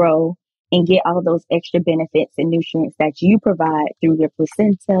and grow and get all those extra benefits and nutrients that you provide through your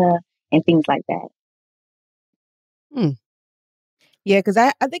placenta and things like that. Yeah, because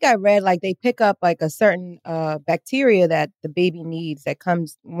I think I read like they pick up like a certain bacteria that the baby needs that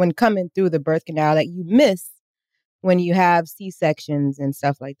comes when coming through the birth canal that you miss when you have C-sections and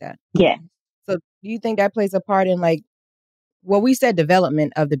stuff like that. Yeah. So do you think that plays a part in like, well, we said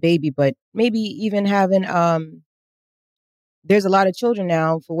development of the baby, but maybe even having, there's a lot of children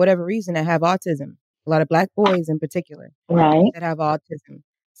now, for whatever reason, that have autism. A lot of Black boys in particular. Right. That have autism.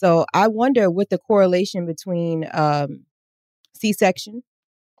 So I wonder what the correlation between C-section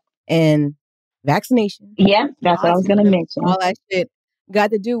and vaccination. Yeah, that's what I was going to mention. All that shit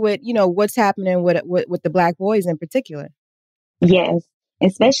got to do with, you know, what's happening with the Black boys in particular. Yes,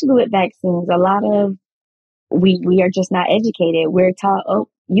 especially with vaccines. A lot of we are just not educated. We're taught, oh,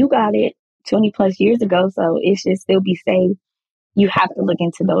 you got it 20 plus years ago, so it should still be safe. You have to look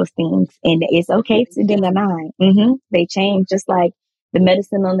into those things, and it's okay to deny. They change, just like the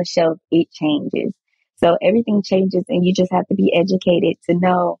medicine on the shelf, it changes. So everything changes, and you just have to be educated to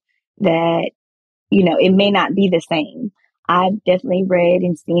know that, you know, it may not be the same. I've definitely read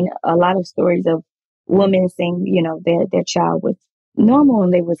and seen a lot of stories of women saying, you know, their child was normal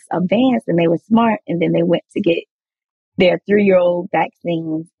and they was advanced and they were smart, and then they went to get their 3-year-old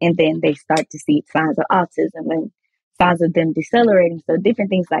vaccines, and then they start to see signs of autism and signs of them decelerating. So different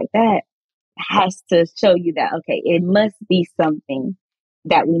things like that has to show you that, okay, it must be something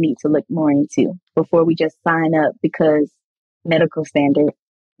that we need to look more into before we just sign up because medical standard,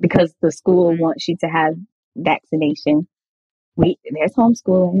 because the school wants you to have vaccination. There's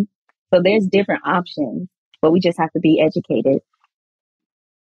homeschooling. So there's different options, but we just have to be educated.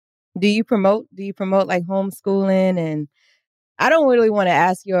 Do you promote like homeschooling? And I don't really want to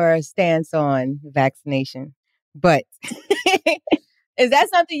ask your stance on vaccination, but is that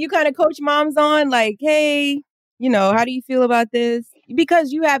something you kind of coach moms on? Like, hey, you know, how do you feel about this?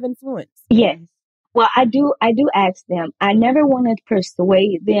 Because you have influence. Yes. Well, I do ask them. I never want to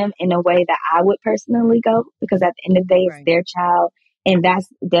persuade them in a way that I would personally go, because at the end of the day, it's their child. And that's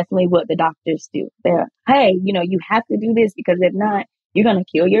definitely what the doctors do. They're, hey, you know, you have to do this, because if not, you're going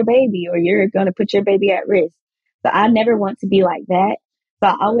to kill your baby or you're going to put your baby at risk. So I never want to be like that. So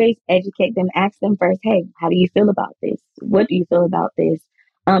I always educate them, ask them first, hey, how do you feel about this? What do you feel about this?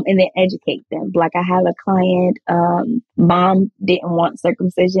 And then educate them. Like I have a client, mom didn't want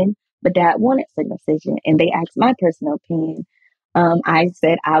circumcision, but dad wanted circumcision, and they asked my personal opinion. I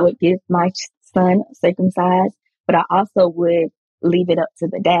said I would get my son circumcised, but I also would leave it up to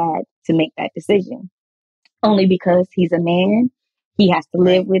the dad to make that decision. Only because he's a man, he has to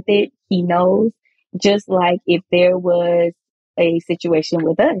live with it. He knows. Just like if there was a situation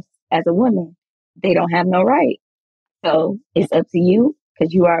with us as a woman, they don't have no right. So it's up to you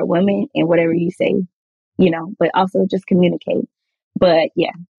because you are a woman and whatever you say, but also just communicate. But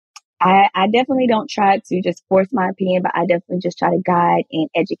yeah, I definitely don't try to just force my opinion, but I definitely just try to guide and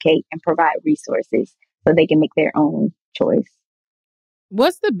educate and provide resources so they can make their own choice.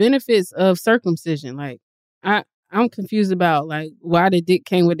 What's the benefits of circumcision? Like, I'm confused about like why the dick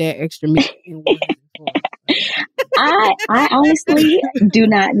came with that extra meat. And what is it for? I honestly do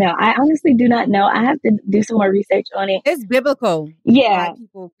not know. I have to do some more research on it. It's biblical. Yeah. Why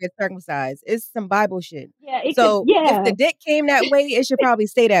people get circumcised. It's some Bible shit. Yeah. If the dick came that way, it should probably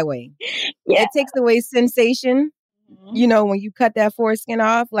stay that way. Yeah. It takes away sensation. Mm-hmm. When you cut that foreskin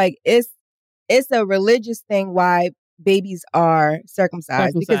off, like it's a religious thing why babies are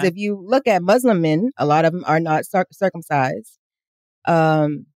circumcised. Because if you look at Muslim men, a lot of them are not circumcised.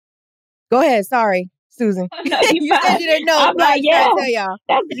 Go ahead. Sorry, Susan. No, you said you didn't know. I'm like, yeah. Tell y'all.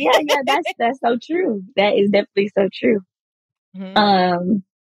 That's so true. That is definitely so true. Mm-hmm.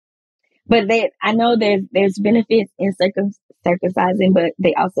 But I know there's benefits in circumcising, but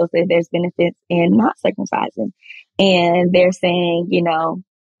they also say there's benefits in not circumcising. And they're saying,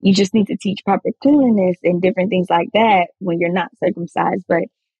 you just need to teach proper cleanliness and different things like that when you're not circumcised. But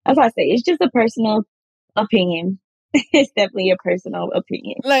as I say, it's just a personal opinion. It's definitely a personal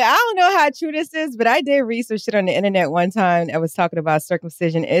opinion. Like, I don't know how true this is, but I did research it on the internet one time. I was talking about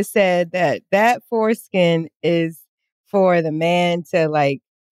circumcision. It said that foreskin is for the man to like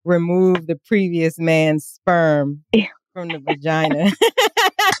remove the previous man's sperm from the vagina.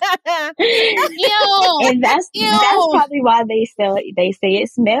 Ew. And that's probably why they say it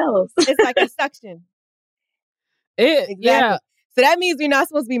smells. It's like a suction. Exactly. Yeah. So that means you're not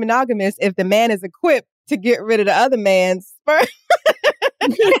supposed to be monogamous if the man is equipped to get rid of the other man's sperm.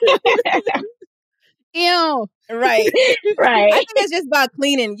 Ew. Right. Right. I think it's just about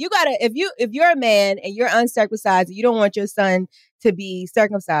cleaning. You gotta, if you're a man and you're uncircumcised and you don't want your son to be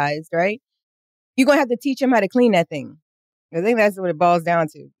circumcised, right? You're gonna have to teach him how to clean that thing. I think that's what it boils down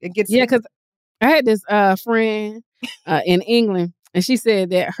to. It gets because I had this friend in England, and she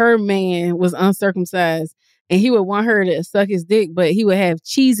said that her man was uncircumcised, and he would want her to suck his dick, but he would have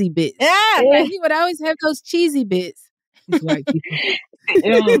cheesy bits. Yeah, like, he would always have those cheesy bits. These white people.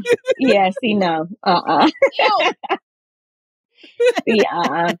 Yeah, see, no. See,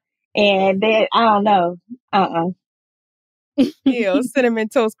 and then I don't know. Ew, cinnamon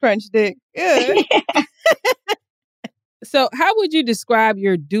toast crunch dick. So how would you describe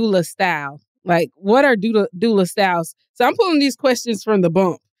your doula style? Like, what are doula styles? So I'm pulling these questions from the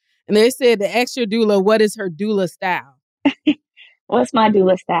bump. And they said to ask your doula, what is her doula style? What's my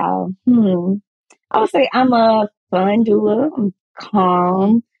doula style? I would say I'm a fun doula. I'm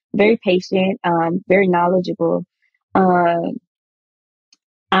calm, very patient, very knowledgeable.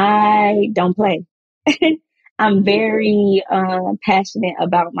 I don't play. I'm very passionate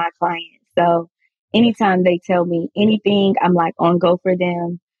about my clients. So anytime they tell me anything, I'm like on go for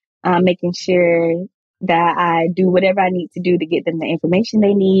them, making sure that I do whatever I need to do to get them the information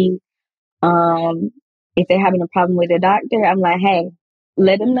they need. If they're having a problem with a doctor, I'm like, hey,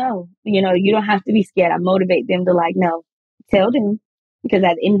 let them know. You don't have to be scared. I motivate them to like, no, tell them, because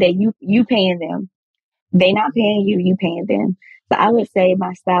at the end of the day, you paying them. They not paying you, you paying them. So I would say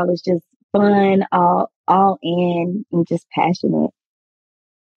my style is just fun, all in, and just passionate.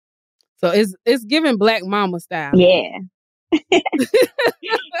 So it's giving Black mama style. Yeah.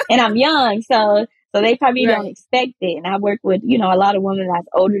 And I'm young, so they probably don't expect it. And I work with, a lot of women that's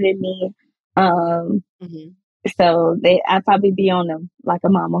older than me. So I'd probably be on them like a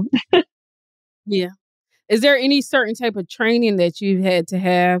mama. Yeah. Is there any certain type of training that you've had to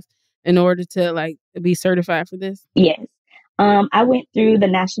have in order to like be certified for this? Yes. I went through the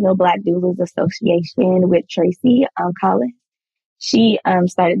National Black Doulas Association with Tracy Collins. She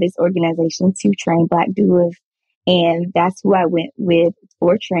started this organization to train Black doulas, and that's who I went with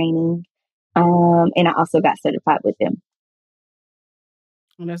for training. And I also got certified with them.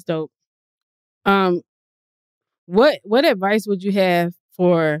 Oh, that's dope. What advice would you have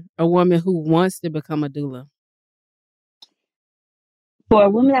for a woman who wants to become a doula? For a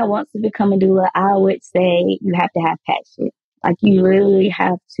woman that wants to become a doula, I would say you have to have passion. Like, you really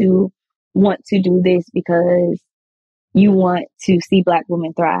have to want to do this because you want to see Black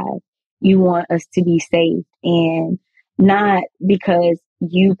women thrive. You want us to be safe, and not because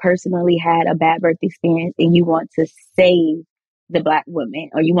you personally had a bad birth experience and you want to save the Black women,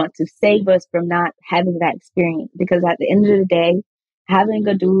 or you want to save us from not having that experience. Because at the end of the day, having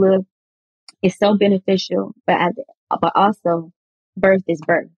a doula is so beneficial, but also birth is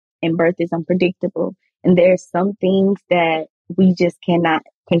birth, and birth is unpredictable. And there's some things that we just cannot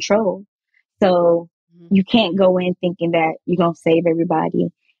control. So you can't go in thinking that you're going to save everybody.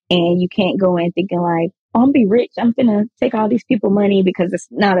 And you can't go in thinking like, oh, I'm going to be rich. I'm going to take all these people money, because it's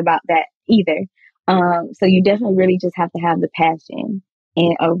not about that either. So you definitely really just have to have the passion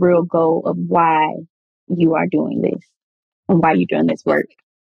and a real goal of why you are doing this and why you're doing this work.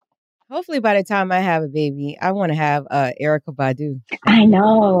 Hopefully by the time I have a baby, I want to have Erykah Badu. I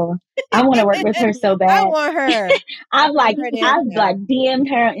know. I want to work with her so bad. I want her. I've DM'd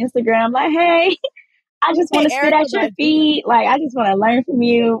her on Instagram like, hey, I just want to sit at your feet. Like, I just want to learn from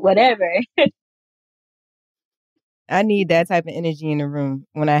you, whatever. I need that type of energy in the room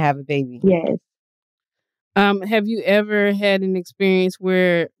when I have a baby. Yes. Have you ever had an experience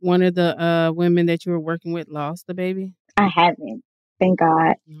where one of the women that you were working with lost the baby? I haven't. Thank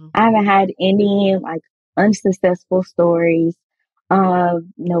God. Mm-hmm. I haven't had any like unsuccessful stories of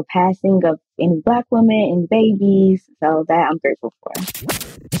no passing of any Black women and babies. So that I'm grateful for.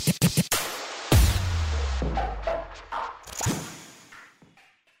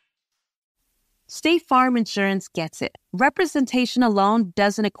 State Farm Insurance gets it. Representation alone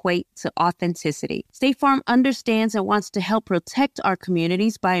doesn't equate to authenticity. State Farm understands and wants to help protect our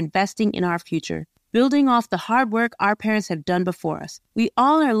communities by investing in our future, building off the hard work our parents have done before us. We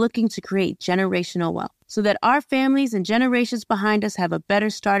all are looking to create generational wealth so that our families and generations behind us have a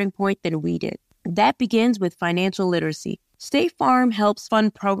better starting point than we did. That begins with financial literacy. State Farm helps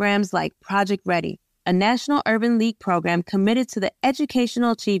fund programs like Project Ready, a National Urban League program committed to the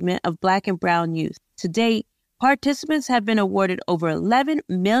educational achievement of Black and Brown youth. To date, participants have been awarded over $11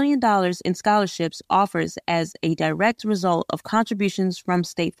 million in scholarships offers as a direct result of contributions from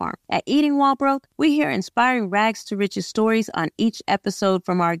State Farm. At Eating While Broke, we hear inspiring rags to riches stories on each episode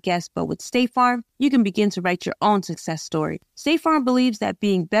from our guests, but with State Farm, you can begin to write your own success story. State Farm believes that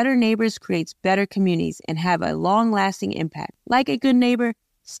being better neighbors creates better communities and have a long-lasting impact. Like a good neighbor,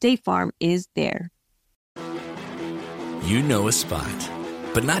 State Farm is there. You know a spot,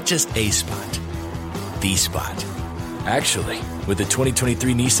 but not just a spot, the spot. Actually, with the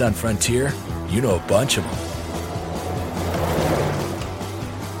 2023 Nissan Frontier, you know a bunch of them.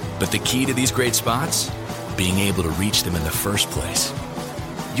 But the key to these great spots? Being able to reach them in the first place.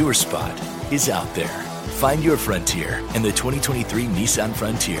 Your spot is out there. Find your Frontier in the 2023 Nissan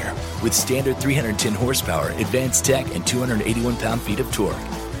Frontier with standard 310 horsepower, advanced tech, and 281 pound-feet of torque.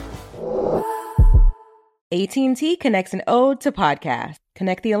 AT&T connects an ode to podcast.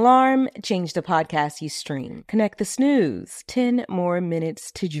 Connect the alarm, change the podcast you stream. Connect the snooze, 10 more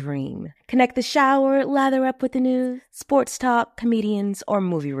minutes to dream. Connect the shower, lather up with the news, sports talk, comedians, or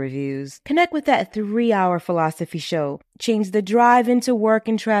movie reviews. Connect with that 3-hour philosophy show. Change the drive into work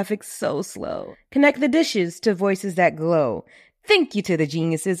and traffic so slow. Connect the dishes to voices that glow. Thank you to the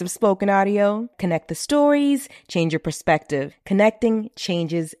geniuses of spoken audio. Connect the stories, change your perspective. Connecting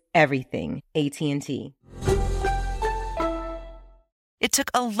changes everything. AT&T. It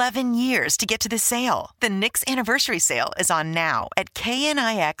took 11 years to get to this sale. The Knix Anniversary Sale is on now at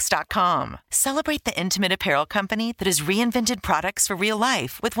knix.com. Celebrate the intimate apparel company that has reinvented products for real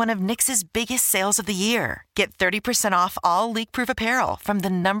life with one of Knix's biggest sales of the year. Get 30% off all leak-proof apparel from the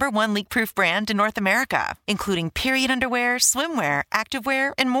 #1 leak-proof brand in North America, including period underwear, swimwear,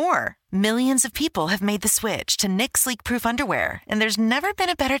 activewear, and more. Millions of people have made the switch to Knix leak-proof underwear, and there's never been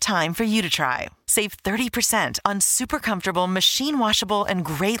a better time for you to try. Save 30% on super comfortable, machine-washable, and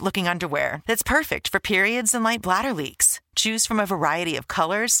great-looking underwear that's perfect for periods and light bladder leaks. Choose from a variety of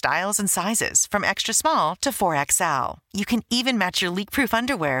colors, styles, and sizes, from extra small to 4XL. You can even match your leak-proof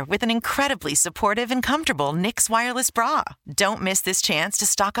underwear with an incredibly supportive and comfortable Knix wireless bra. Don't miss this chance to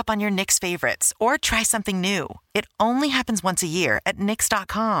stock up on your Knix favorites or try something new. It only happens once a year at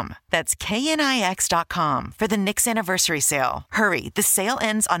knix.com. That's knix.com for the Knix Anniversary Sale. Hurry, the sale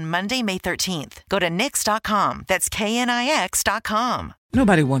ends on Monday, May 13th. Go to knix.com. That's knix.com.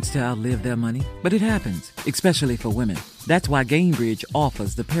 Nobody wants to outlive their money, but it happens, especially for women. That's why Gainbridge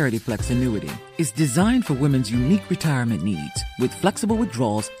offers the Parity Flex annuity. It's designed for women's unique retirement needs, with flexible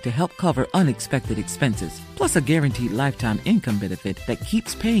withdrawals to help cover unexpected expenses, plus a guaranteed lifetime income benefit that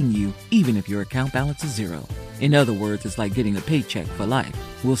keeps paying you even if your account balance is zero. In other words, it's like getting a paycheck for life.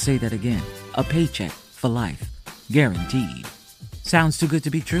 We'll say that again. A paycheck for life. Guaranteed. Sounds too good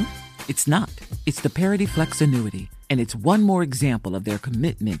to be true? It's not. It's the Parity Flex annuity, and it's one more example of their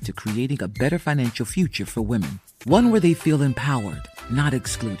commitment to creating a better financial future for women. One where they feel empowered, not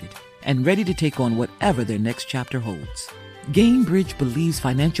excluded, and ready to take on whatever their next chapter holds. Gainbridge believes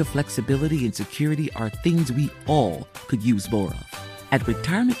financial flexibility and security are things we all could use more of. At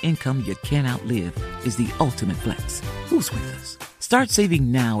retirement income you can't outlive is the ultimate flex. Who's with us? Start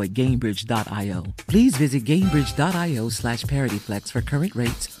saving now at Gainbridge.io. Please visit Gainbridge.io/ParityFlex for current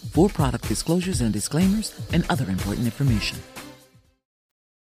rates, for product disclosures and disclaimers, and other important information.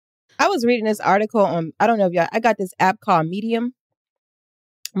 I was reading this article on, I don't know if y'all, I got this app called Medium,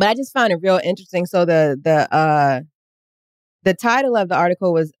 but I just found it real interesting. So the title of the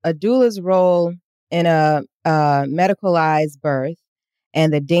article was "A Doula's Role in a Medicalized Birth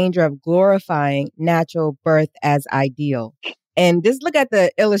and the Danger of Glorifying Natural Birth as Ideal." And just look at the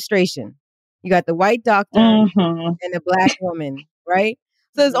illustration. You got the white doctor and the black woman, right?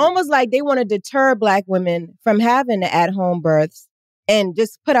 So it's almost like they want to deter black women from having the at-home births and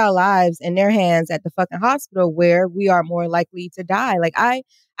just put our lives in their hands at the fucking hospital where we are more likely to die. Like I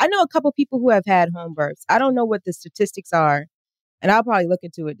know a couple people who have had home births. I don't know what the statistics are, and I'll probably look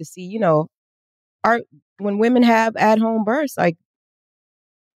into it to see, when women have at-home births, like,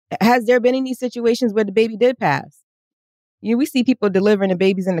 has there been any situations where the baby did pass? We see people delivering the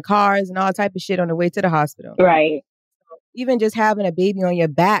babies in the cars and all type of shit on the way to the hospital. Right. Even just having a baby on your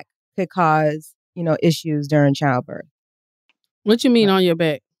back could cause, issues during childbirth. What you mean on your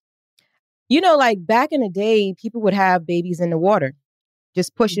back? Like back in the day, people would have babies in the water,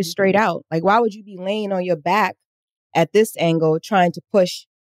 just push it straight out. Like, why would you be laying on your back at this angle trying to push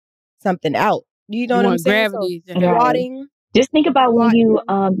something out? You know what I'm saying? Gravity. So, squatting. Just think about when you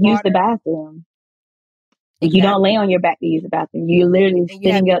use the bathroom. Exactly. You don't lay on your back to use the bathroom. You're literally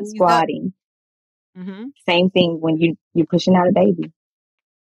sitting up, squatting. Mm-hmm. Same thing when you're pushing out a baby.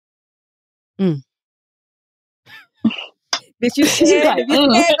 Bitch, you scared? Like, if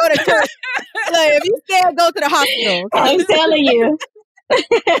you scared, go to church. If you scared, go to the hospital. I'm telling you.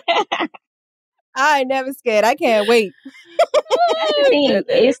 I ain't never scared. I can't wait. That's the thing.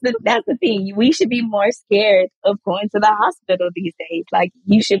 That's the thing. We should be more scared of going to the hospital these days. Like,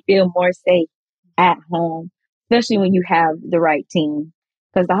 you should feel more safe at home, especially when you have the right team.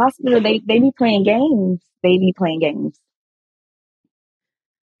 Because the hospital, they be playing games. They be playing games.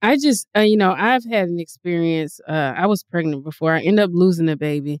 I just, I've had an experience. I was pregnant before. I ended up losing a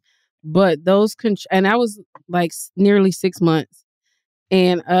baby, but and I was like nearly 6 months,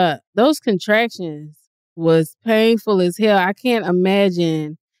 and those contractions was painful as hell. I can't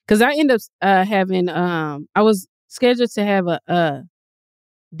imagine, because I ended up having. I was scheduled to have a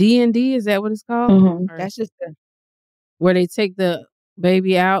D&D. Is that what it's called? Mm-hmm. That's just where they take the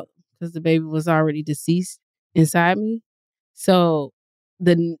baby out because the baby was already deceased inside me. So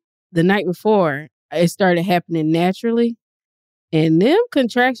the night before, it started happening naturally, and them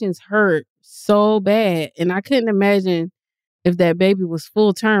contractions hurt so bad, and I couldn't imagine if that baby was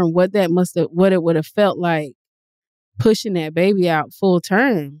full term, what it would have felt like pushing that baby out full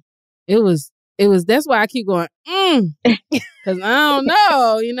term. It was. That's why I keep going, because I don't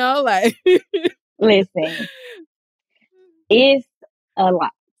know, like. Listen, it's a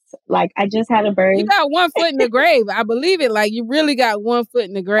lot. Like, I just had a birth. You got 1 foot in the grave. I believe it. Like, you really got 1 foot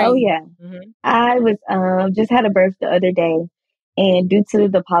in the grave. Oh, yeah. Mm-hmm. I was just had a birth the other day. And due to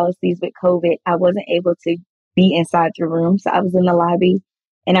the policies with COVID, I wasn't able to be inside the room. So I was in the lobby.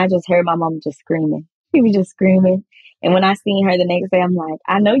 And I just heard my mom just screaming. She was just screaming. And when I seen her the next day, I'm like,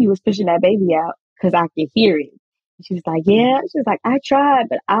 I know you was pushing that baby out because I could hear it. She was like, yeah. She was like, I tried,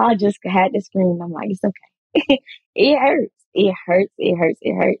 but I just had to scream. I'm like, it's okay. It hurts. It hurts. It hurts.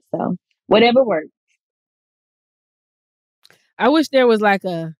 It hurts. So whatever works. I wish there was like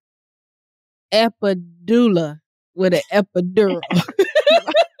a epidural with an epidural.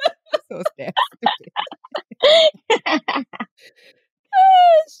 So stupid.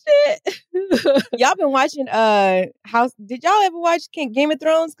 Oh, shit. Y'all been watching House? Did y'all ever watch Game of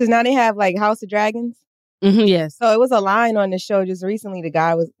Thrones? Because now they have like House of Dragons. Mm-hmm, yes. So it was a line on the show just recently. The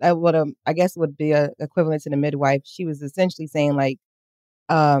guy was I guess would be a equivalent to the midwife. She was essentially saying like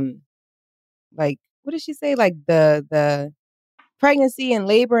what did she say? Like the pregnancy and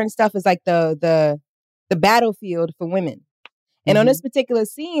labor and stuff is like the battlefield for women. And on this particular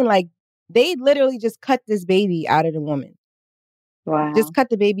scene, like they literally just cut this baby out of the woman. Wow. Just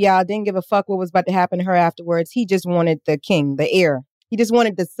cut the baby out. Didn't give a fuck what was about to happen to her afterwards. He just wanted the king, the heir. He just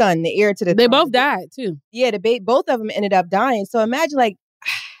wanted the son, the heir to the They throne. both died too. Yeah, both of them ended up dying. So imagine like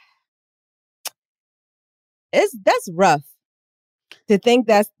that's rough to think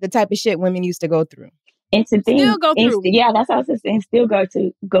that's the type of shit women used to go through. And to think, still go through. Yeah, that's what I was just saying. Still go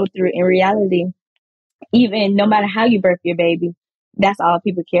through. In reality, even no matter how you birth your baby, that's all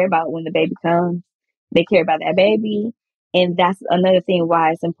people care about when the baby comes. They care about that baby. And that's another thing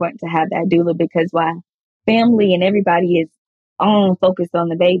why it's important to have that doula, because while family and everybody is focused on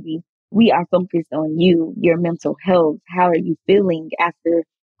the baby, we are focused on you, your mental health. How are you feeling after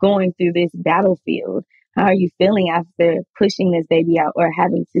going through this battlefield? How are you feeling after pushing this baby out or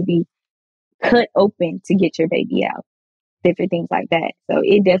having to be cut open to get your baby out? Different things like that. So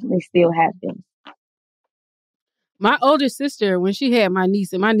it definitely still happens. My older sister, when she had my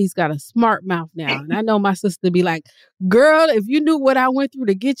niece, and my niece got a smart mouth now. And I know my sister be like, girl, if you knew what I went through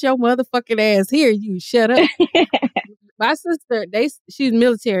to get your motherfucking ass here, you shut up. My sister, she's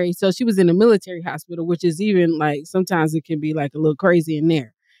military, so she was in a military hospital, which is even like, sometimes it can be like a little crazy in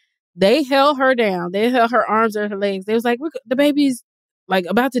there. They held her down. They held her arms and her legs. They was like, the baby's like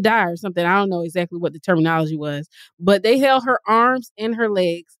about to die or something. I don't know exactly what the terminology was, but they held her arms and her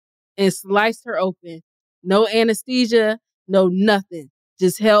legs and sliced her open. No anesthesia, no nothing.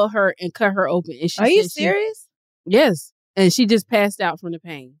 Just held her and cut her open. And she Are you serious? Yes. And she just passed out from the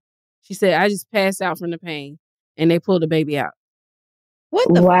pain. She said, I just passed out from the pain. And they pulled the baby out.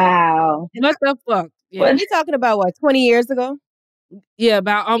 What the Wow. What the fuck? Yeah. What are you talking about? What, 20 years ago? Yeah,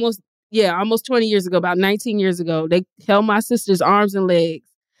 almost 20 years ago, about 19 years ago. They held my sister's arms and legs.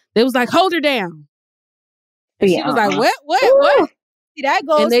 They was like, hold her down. And she was like, what? See, that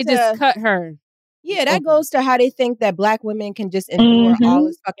goes and they to, just cut her. Yeah, that goes to how they think that black women can just endure all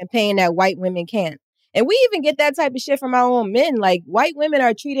this fucking pain that white women can't. And we even get that type of shit from our own men. Like, white women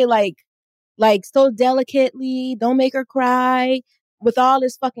are treated like so delicately, don't make her cry, with all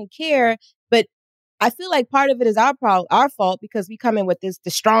this fucking care. But I feel like part of it is our fault, because we come in with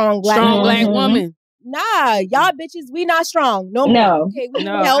the strong black woman. Nah, y'all bitches, we not strong. No more. Okay, we need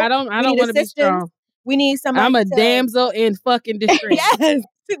help. I don't want to be strong. We need somebody. I'm a damsel in fucking distress. Yes.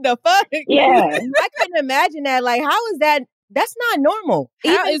 The fuck? Yeah. I couldn't imagine that. Like, how is that? That's not normal.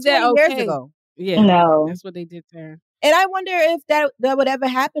 How Even is that 20 okay? years ago. Yeah. No. That's what they did to her. And I wonder if that would ever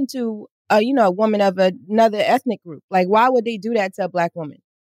happen to a woman of another ethnic group. Like, why would they do that to a black woman?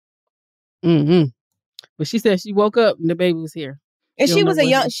 Mm-hmm. But she said she woke up and the baby was here. And she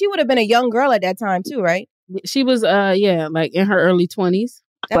would have been a young girl at that time too, right? She was like in her early 20s.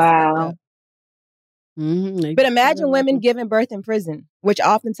 Wow. Mm-hmm. But imagine women giving birth in prison, which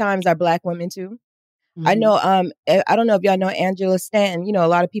oftentimes are black women too. Mm-hmm. I know, I don't know if y'all know Angela Stanton. You know, a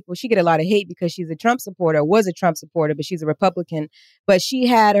lot of people, she get a lot of hate because she's a Trump supporter, was a Trump supporter, but she's a Republican. But she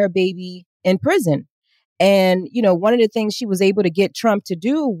had her baby in prison. And, one of the things she was able to get Trump to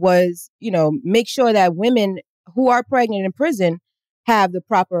do was, make sure that women who are pregnant in prison have the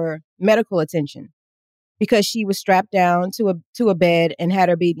proper medical attention, because she was strapped down to a bed and had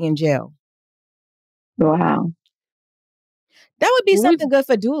her baby in jail. Wow. That would be something good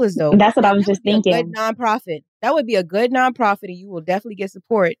for doulas, though. That's what I was just thinking. A good nonprofit. That would be a good nonprofit, and you will definitely get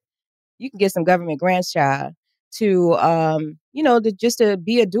support. You can get some government grants, child, to just to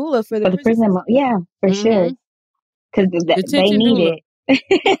be a doula for the prison. Yeah, for sure. Because they need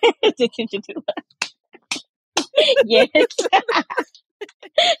it. Detention doula. Yes.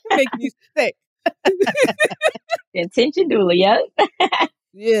 Make me sick. Detention doula. Yep.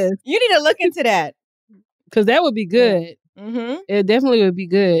 Yes. You need to look into that. Because that would be good. Mm-hmm. It definitely would be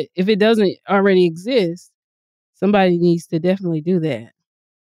good. If it doesn't already exist, somebody needs to definitely do that.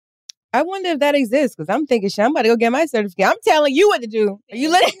 I wonder if that exists, because I'm thinking, I'm about to go get my certificate. I'm telling you what to do. Are you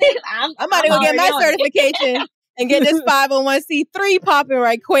listening? I'm about to go get my certification and get this 501c3 popping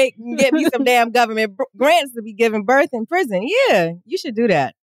right quick and get me some damn government grants to be giving birth in prison. Yeah, you should do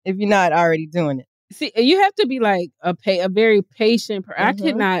that if you're not already doing it. See, you have to be like a very patient person. I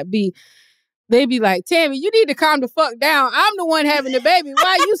cannot be. They be like, Tammy, you need to calm the fuck down. I'm the one having the baby.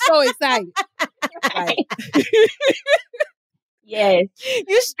 Why are you so excited? Like, yes.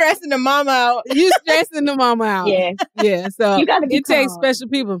 You stressing the mama out. Yeah. Yeah. So you gotta be it takes special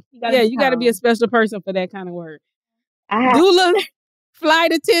people. You got to be a special person for that kind of work. Doula,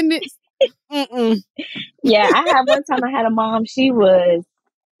 flight attendants. Yeah, I had one time I had a mom. She was,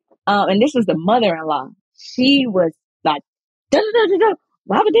 and this was the mother-in-law. She was like,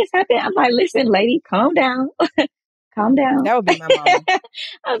 why would this happen? I'm like, listen, lady, calm down. Calm down. That would be my mom.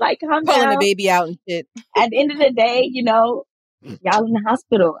 I was like, calm down. Pulling the baby out and shit. At the end of the day, y'all in the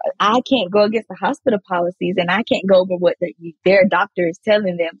hospital. I can't go against the hospital policies, and I can't go over what their doctor is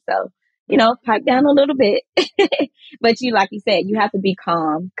telling them. So, pipe down a little bit. But like you said, you have to be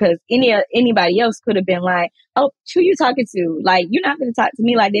calm, because anybody else could have been like, oh, who you talking to? Like, you're not going to talk to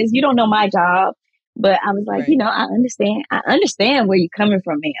me like this. You don't know my job. But I was like, right. I understand where you're coming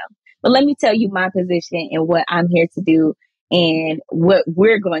from, ma'am. But let me tell you my position and what I'm here to do and what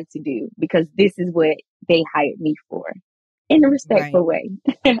we're going to do, because this is what they hired me for, in a respectful way.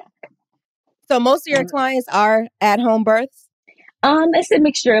 So most of your clients are at-home births? It's a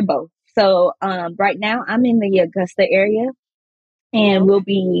mixture of both. So right now I'm in the Augusta area, and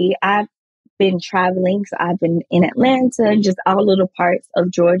I've been traveling. So I've been in Atlanta, just all little parts of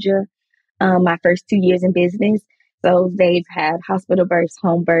Georgia. my first 2 years in business. So they've had hospital births,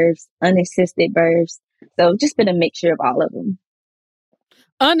 home births, unassisted births. So just been a mixture of all of them.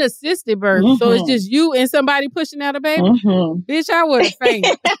 Unassisted birth. Mm-hmm. So it's just you and somebody pushing out a baby? Mm-hmm. Bitch, I would have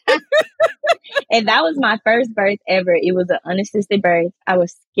fainted. And that was my first birth ever. It was an unassisted birth. I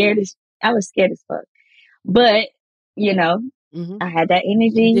was scared as fuck. But, you know, I had that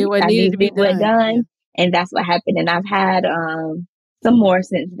energy. Did what I needed to be what done. Yeah. And that's what happened. And I've had some more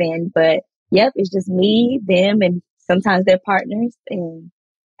since then. But yep, it's just me, them, and sometimes their partners. And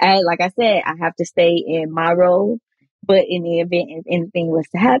like I said, I have to stay in my role. But in the event if anything was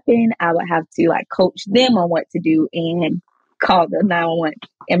to happen, I would have to like coach them on what to do and call the 911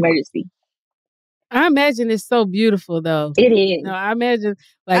 emergency. I imagine it's so beautiful, though. It is. No, I imagine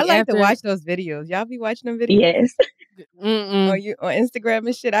like I like after... to watch those videos. Y'all be watching them videos? Yes. On Instagram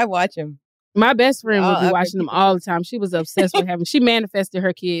and shit. I watch them. My best friend would be watching them all the time. She was obsessed with having. She manifested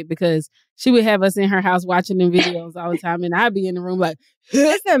her kid because she would have us in her house watching them videos all the time, and I'd be in the room like,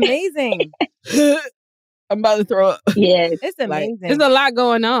 "It's amazing." I'm about to throw up. Yes, it's amazing. There's a lot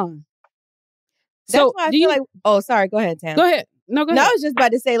going on. That's why I feel like. Oh, sorry. Go ahead, Tam. Go ahead. No, go ahead. I was just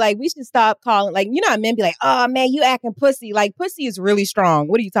about to say, like, we should stop calling. Like, you know how men be like, "Oh man, you acting pussy." Like, pussy is really strong.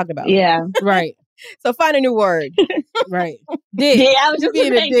 What are you talking about? Yeah, right. So find a new word. Right. Dick. Yeah, I was just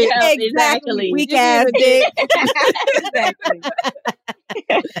being a dick. Exactly. Weak ass dick. Exactly.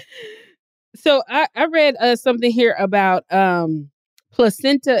 So I read something here about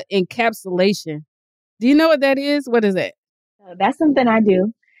placenta encapsulation. Do you know what that is? What is it? That's something I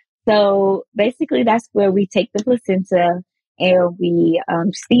do. So basically, that's where we take the placenta and we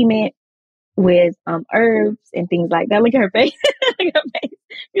steam it with herbs and things like that. Look at her face.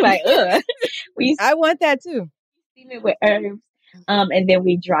 You're like, ugh. I want that too. Steam it with herbs, and then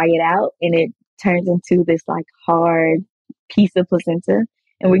we dry it out, and it turns into this like hard piece of placenta.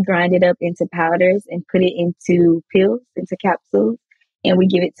 And we grind it up into powders and put it into pills, into capsules, and we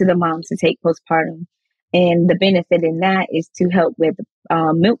give it to the mom to take postpartum. And the benefit in that is to help with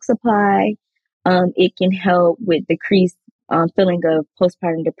milk supply. It can help with decreased feeling of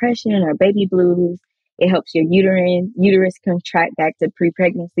postpartum depression or baby blues. It helps your uterus contract back to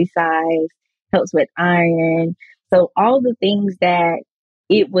pre-pregnancy size, helps with iron. So all the things that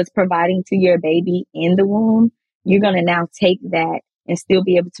it was providing to your baby in the womb, you're going to now take that and still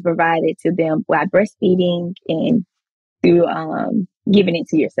be able to provide it to them by breastfeeding and through giving it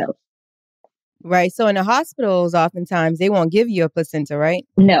to yourself. Right. So in the hospitals, oftentimes they won't give you a placenta, right?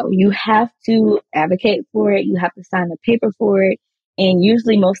 No, you have to advocate for it. You have to sign a paper for it. And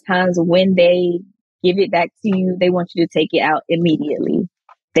usually most times when they give it back to you, they want you to take it out immediately.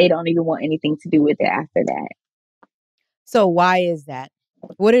 They don't even want anything to do with it after that. So why is that?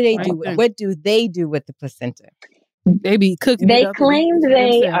 What do they do? What do they do with the placenta? They be cooking. They claim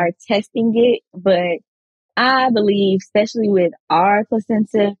they are testing it, but I believe, especially with our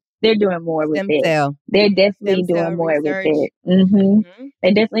placenta, they're doing more with it. They're definitely doing more with it.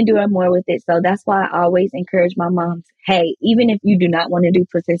 They're definitely doing more with it. So that's why I always encourage my moms, hey, even if you do not want to do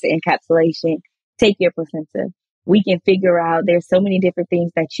placenta encapsulation, take your placenta. We can figure out there's so many different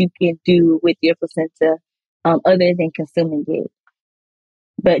things that you can do with your placenta other than consuming it.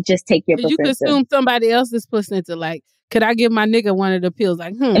 But just take your placenta. You consume somebody else's placenta. Like, could I give my nigga one of the pills?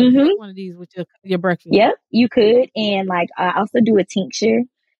 Like, take one of these with your breakfast. Yep, you could. And like, I also do a tincture.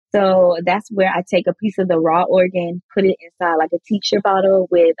 So that's where I take a piece of the raw organ, put it inside like a tincture bottle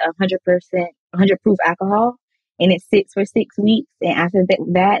with 100% 100 proof alcohol, and it sits for 6 weeks. And after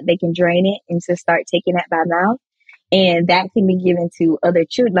that, they can drain it and just start taking that by mouth. And that can be given to other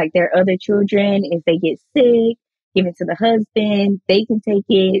children, like their other children, if they get sick, given to the husband, they can take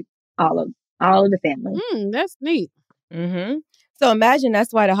it, all of the family. That's neat. So imagine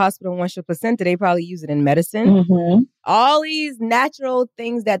that's why the hospital wants your placenta. They probably use it in medicine. All these natural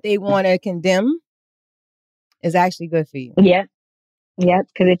things that they want to condemn is actually good for you. Yep. Because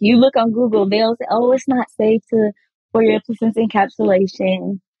if you look on Google, they'll say, "Oh, it's not safe for your placenta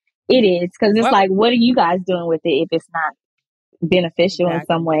encapsulation." It is, because it's like, what are you guys doing with it if it's not beneficial in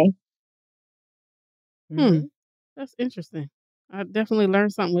some way? That's interesting. I definitely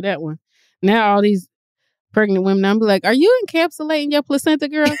learned something with that one. Now all these pregnant women, I'm like, are you encapsulating your placenta,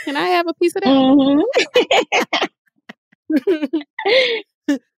 girl? Can I have a piece of that?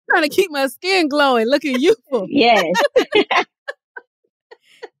 Trying to keep my skin glowing, looking youthful. Yes.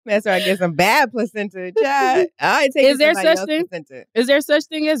 That's why I get some bad placenta. Child. I ain't taking somebody else's placenta. Is there such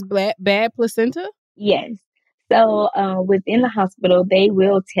thing as bad placenta? Yes. So within the hospital, they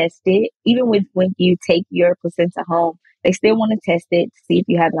will test it. Even when you take your placenta home, they still want to test it to see if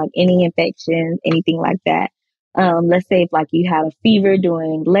you have like any infections, anything like that. Let's say if like you had a fever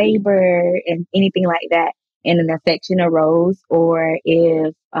during labor and anything like that, and an infection arose, or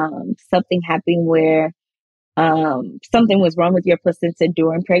if something happened where something was wrong with your placenta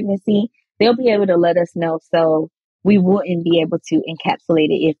during pregnancy, they'll be able to let us know. So we wouldn't be able to encapsulate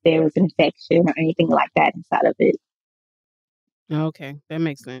it if there was an infection or anything like that inside of it. Okay, that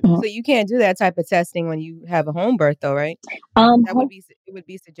makes sense. So you can't do that type of testing when you have a home birth, though, right? It would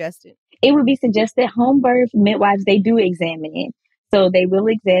be suggested. It would be suggested. Home birth midwives, they do examine it. So they will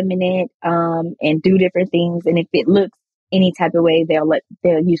examine it and do different things. And if it looks any type of way, they'll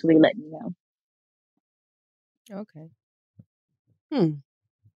usually let me know. Okay.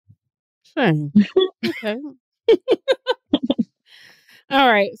 Shame. Okay. All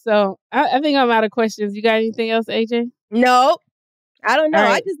right. So I think I'm out of questions. You got anything else, AJ? No. I don't know.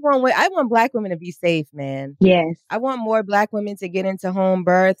 Right. I want Black women to be safe, man. Yes. I want more Black women to get into home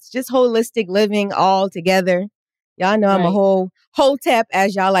births, just holistic living all together. Y'all know I'm a whole tap,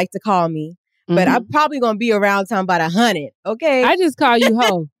 as y'all like to call me. But I'm probably going to be around talking about 100. Okay. I just call you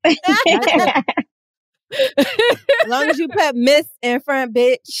ho. As long as you put Miss in front,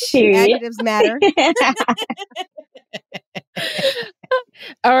 bitch. Adjectives matter.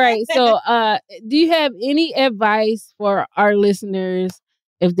 All right. So do you have any advice for our listeners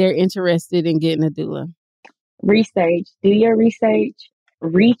if they're interested in getting a doula? Research. Do your research.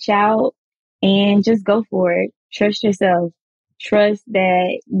 Reach out and just go for it. Trust yourself. Trust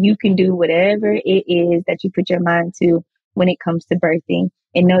that you can do whatever it is that you put your mind to when it comes to birthing,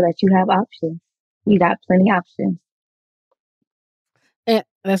 and know that you have options. You got plenty of options. And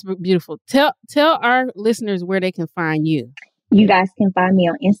that's beautiful. Tell our listeners where they can find you. You guys can find me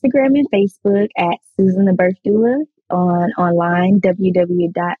on Instagram and Facebook at Susan the Birth Doula, online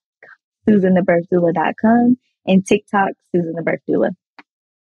www.susanthebirthdoula.com, and TikTok Susan the Birth Doula.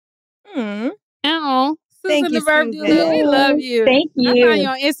 Oh, Susan Thank the you, Birth Susan. Doula. We love you. Thank you. I found you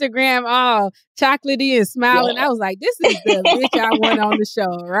on Instagram all chocolatey and smiling. I was like, this is the bitch I want on the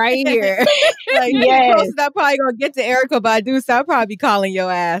show right here. Like, Yes. closest I'm probably going to get to Erykah Badu, so I'll probably be calling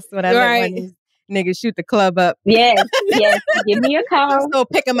your ass when I let one of these niggas shoot the club up. Yes. Give me a I'm call. still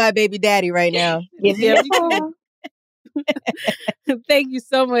picking my baby daddy right now. Give me a call. Thank you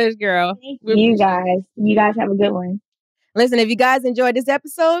so much, girl. You guys have a good one. Listen, if you guys enjoyed this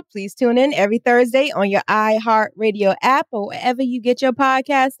episode, please tune in every Thursday on your iHeartRadio app or wherever you get your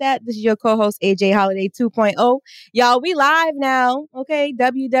podcast at. This is your co-host, AJ Holiday 2.0. Y'all, we live now, okay?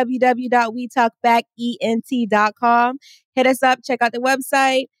 www.wetalkbackent.com. Hit us up. Check out the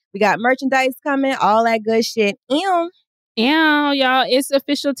website. We got merchandise coming, all that good shit. Y'all, it's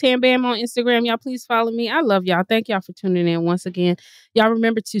official Tam Bam on Instagram. Y'all, please follow me. I love y'all. Thank y'all for tuning in once again. Y'all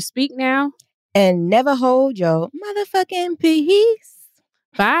remember to speak now. And never hold your motherfucking peace.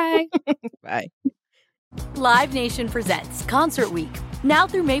 Bye. Bye. Live Nation presents Concert Week. Now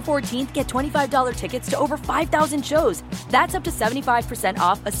through May 14th, get $25 tickets to over 5,000 shows. That's up to 75%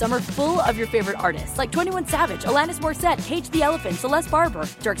 off a summer full of your favorite artists like 21 Savage, Alanis Morissette, Cage the Elephant, Celeste Barber,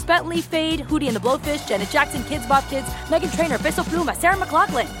 Dierks Bentley, Fade, Hootie and the Blowfish, Janet Jackson, Kids Bop Kids, Meghan Trainor, Peso Pluma, Sarah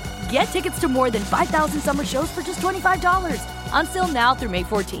McLachlan. Get tickets to more than 5,000 summer shows for just $25. Until now through May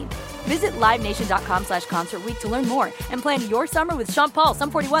 14th. Visit LiveNation.com/Concert Week to learn more and plan your summer with Sean Paul,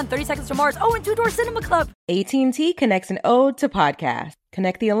 Sum 41, 30 Seconds to Mars, and Two Door Cinema Club. AT&T connects an ode to podcast.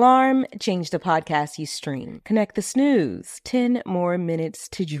 Connect the alarm, change the podcast you stream. Connect the snooze, 10 more minutes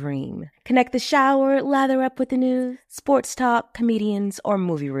to dream. Connect the shower, lather up with the news, sports talk, comedians, or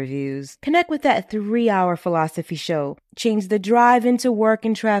movie reviews. Connect with that 3-hour philosophy show. Change the drive into work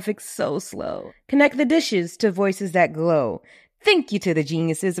and traffic so slow. Connect the dishes to voices that glow. Thank you to the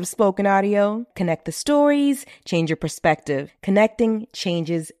geniuses of spoken audio. Connect the stories, change your perspective. Connecting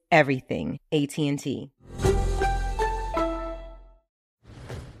changes everything. AT&T.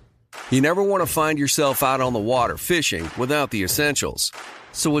 You never want to find yourself out on the water fishing without the essentials.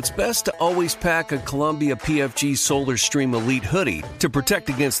 So it's best to always pack a Columbia PFG Solar Stream Elite hoodie to protect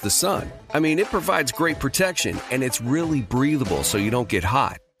against the sun. I mean, it provides great protection and it's really breathable so you don't get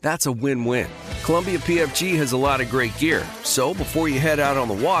hot. That's a win-win. Columbia PFG has a lot of great gear. So before you head out on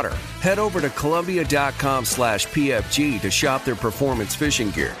the water, head over to Columbia.com/PFG to shop their performance fishing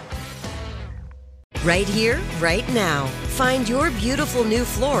gear. Right here, right now. Find your beautiful new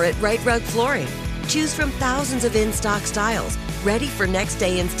floor at Right Rug Flooring. Choose from thousands of in-stock styles, ready for next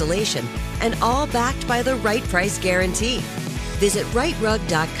day installation, and all backed by the right price guarantee. Visit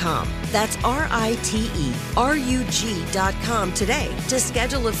rightrug.com. That's RITERUG.com today to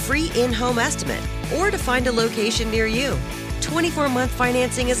schedule a free in-home estimate or to find a location near you. 24-month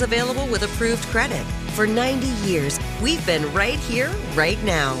financing is available with approved credit. For 90 years, we've been right here, right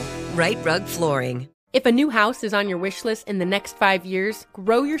now. Right Rug Flooring. If a new house is on your wish list in the next 5 years,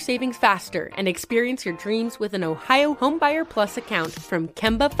 grow your savings faster and experience your dreams with an Ohio Homebuyer Plus account from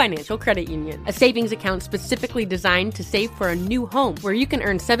Kemba Financial Credit Union. A savings account specifically designed to save for a new home where you can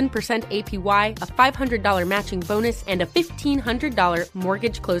earn 7% APY, a $500 matching bonus, and a $1,500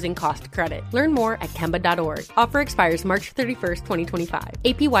 mortgage closing cost credit. Learn more at Kemba.org. Offer expires March 31st, 2025.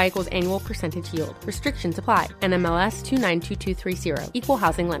 APY equals annual percentage yield. Restrictions apply. NMLS 292230. Equal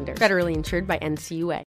housing lender. Federally insured by NCUA.